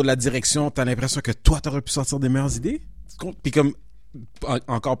 au niveau de la direction, t'as l'impression que toi, t'aurais pu sortir des meilleures idées? Puis comme,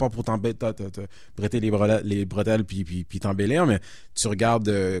 encore pas pour bretter les bretelles puis t'embellir, mais tu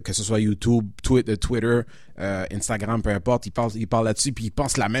regardes que ce soit YouTube, Twitter, Instagram, peu importe, il parle là-dessus, puis il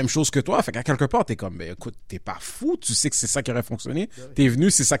pense la même chose que toi. Fait qu'à quelque part, t'es comme, ben écoute, t'es pas fou, tu sais que c'est ça qui aurait fonctionné. T'es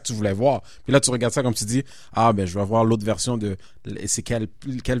venu, c'est ça que tu voulais voir. Puis là, tu regardes ça comme tu dis, ah ben je vais voir l'autre version de, c'est quelle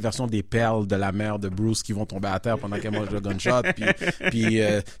version des perles de la mère de Bruce qui vont tomber à terre pendant qu'elle mange le gunshot, puis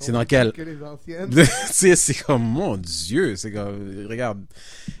c'est dans quelle... c'est comme, mon Dieu, c'est comme, regarde,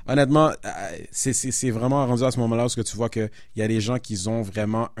 honnêtement, c'est vraiment rendu à ce moment-là où tu vois qu'il y a des gens qui ont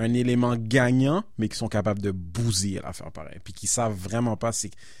vraiment un élément gagnant, mais qui sont capables de bousiller l'affaire pareil, puis qui savent vraiment pas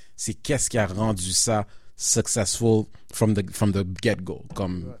c'est qu'est-ce qui a rendu ça successful from the get-go.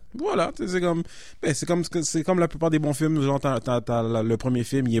 Comme, voilà, c'est comme la plupart des bons films, genre le premier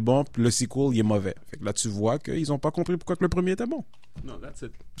film, il est bon, puis le sequel, il est mauvais. Fait que là, tu vois qu'ils n'ont pas compris pourquoi que le premier était bon. Non, that's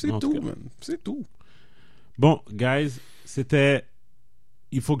it. C'est tout, man. C'est tout. Bon, guys, c'était...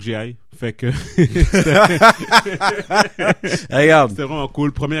 Il faut que j'y aille. Fait que... Regarde. C'était vraiment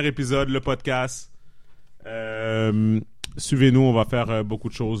cool. Premier épisode, le podcast. Suivez-nous, on va faire beaucoup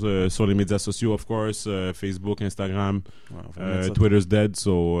de choses sur les médias sociaux, of course, Facebook, Instagram. Twitter's dead,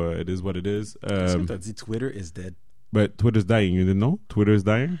 so it is what it is. Qu'est-ce que t'as dit? Twitter is dead. But Twitter's dying, you didn't know? Twitter's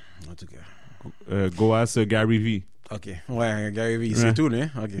dying? En tout cas. Go ask Gary V. OK. Ouais, Gary V, c'est tout, né?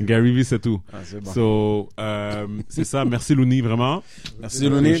 Okay. Gary V, c'est tout. Ah, c'est bon. So, c'est ça. Merci, Looney, vraiment. Merci,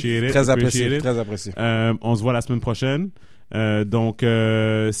 Looney. Très apprécié. Très apprécié. On se voit la semaine prochaine. Donc,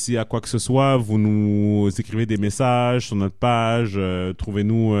 s'il y a quoi que ce soit, vous nous écrivez des messages sur notre page.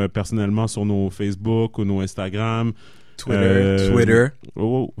 Trouvez-nous personnellement sur nos Facebook ou nos Instagram. Twitter.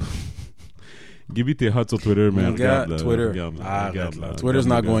 Oh. Gibby, t'es hot sur Twitter, mais regarde là. Twitter. Regarde là. Twitter's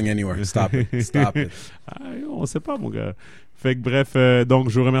not going anywhere. Stop it. On sait pas, mon gars. Fait que bref, donc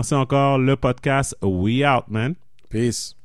je vous remercie encore. Le podcast, we out, man. Peace.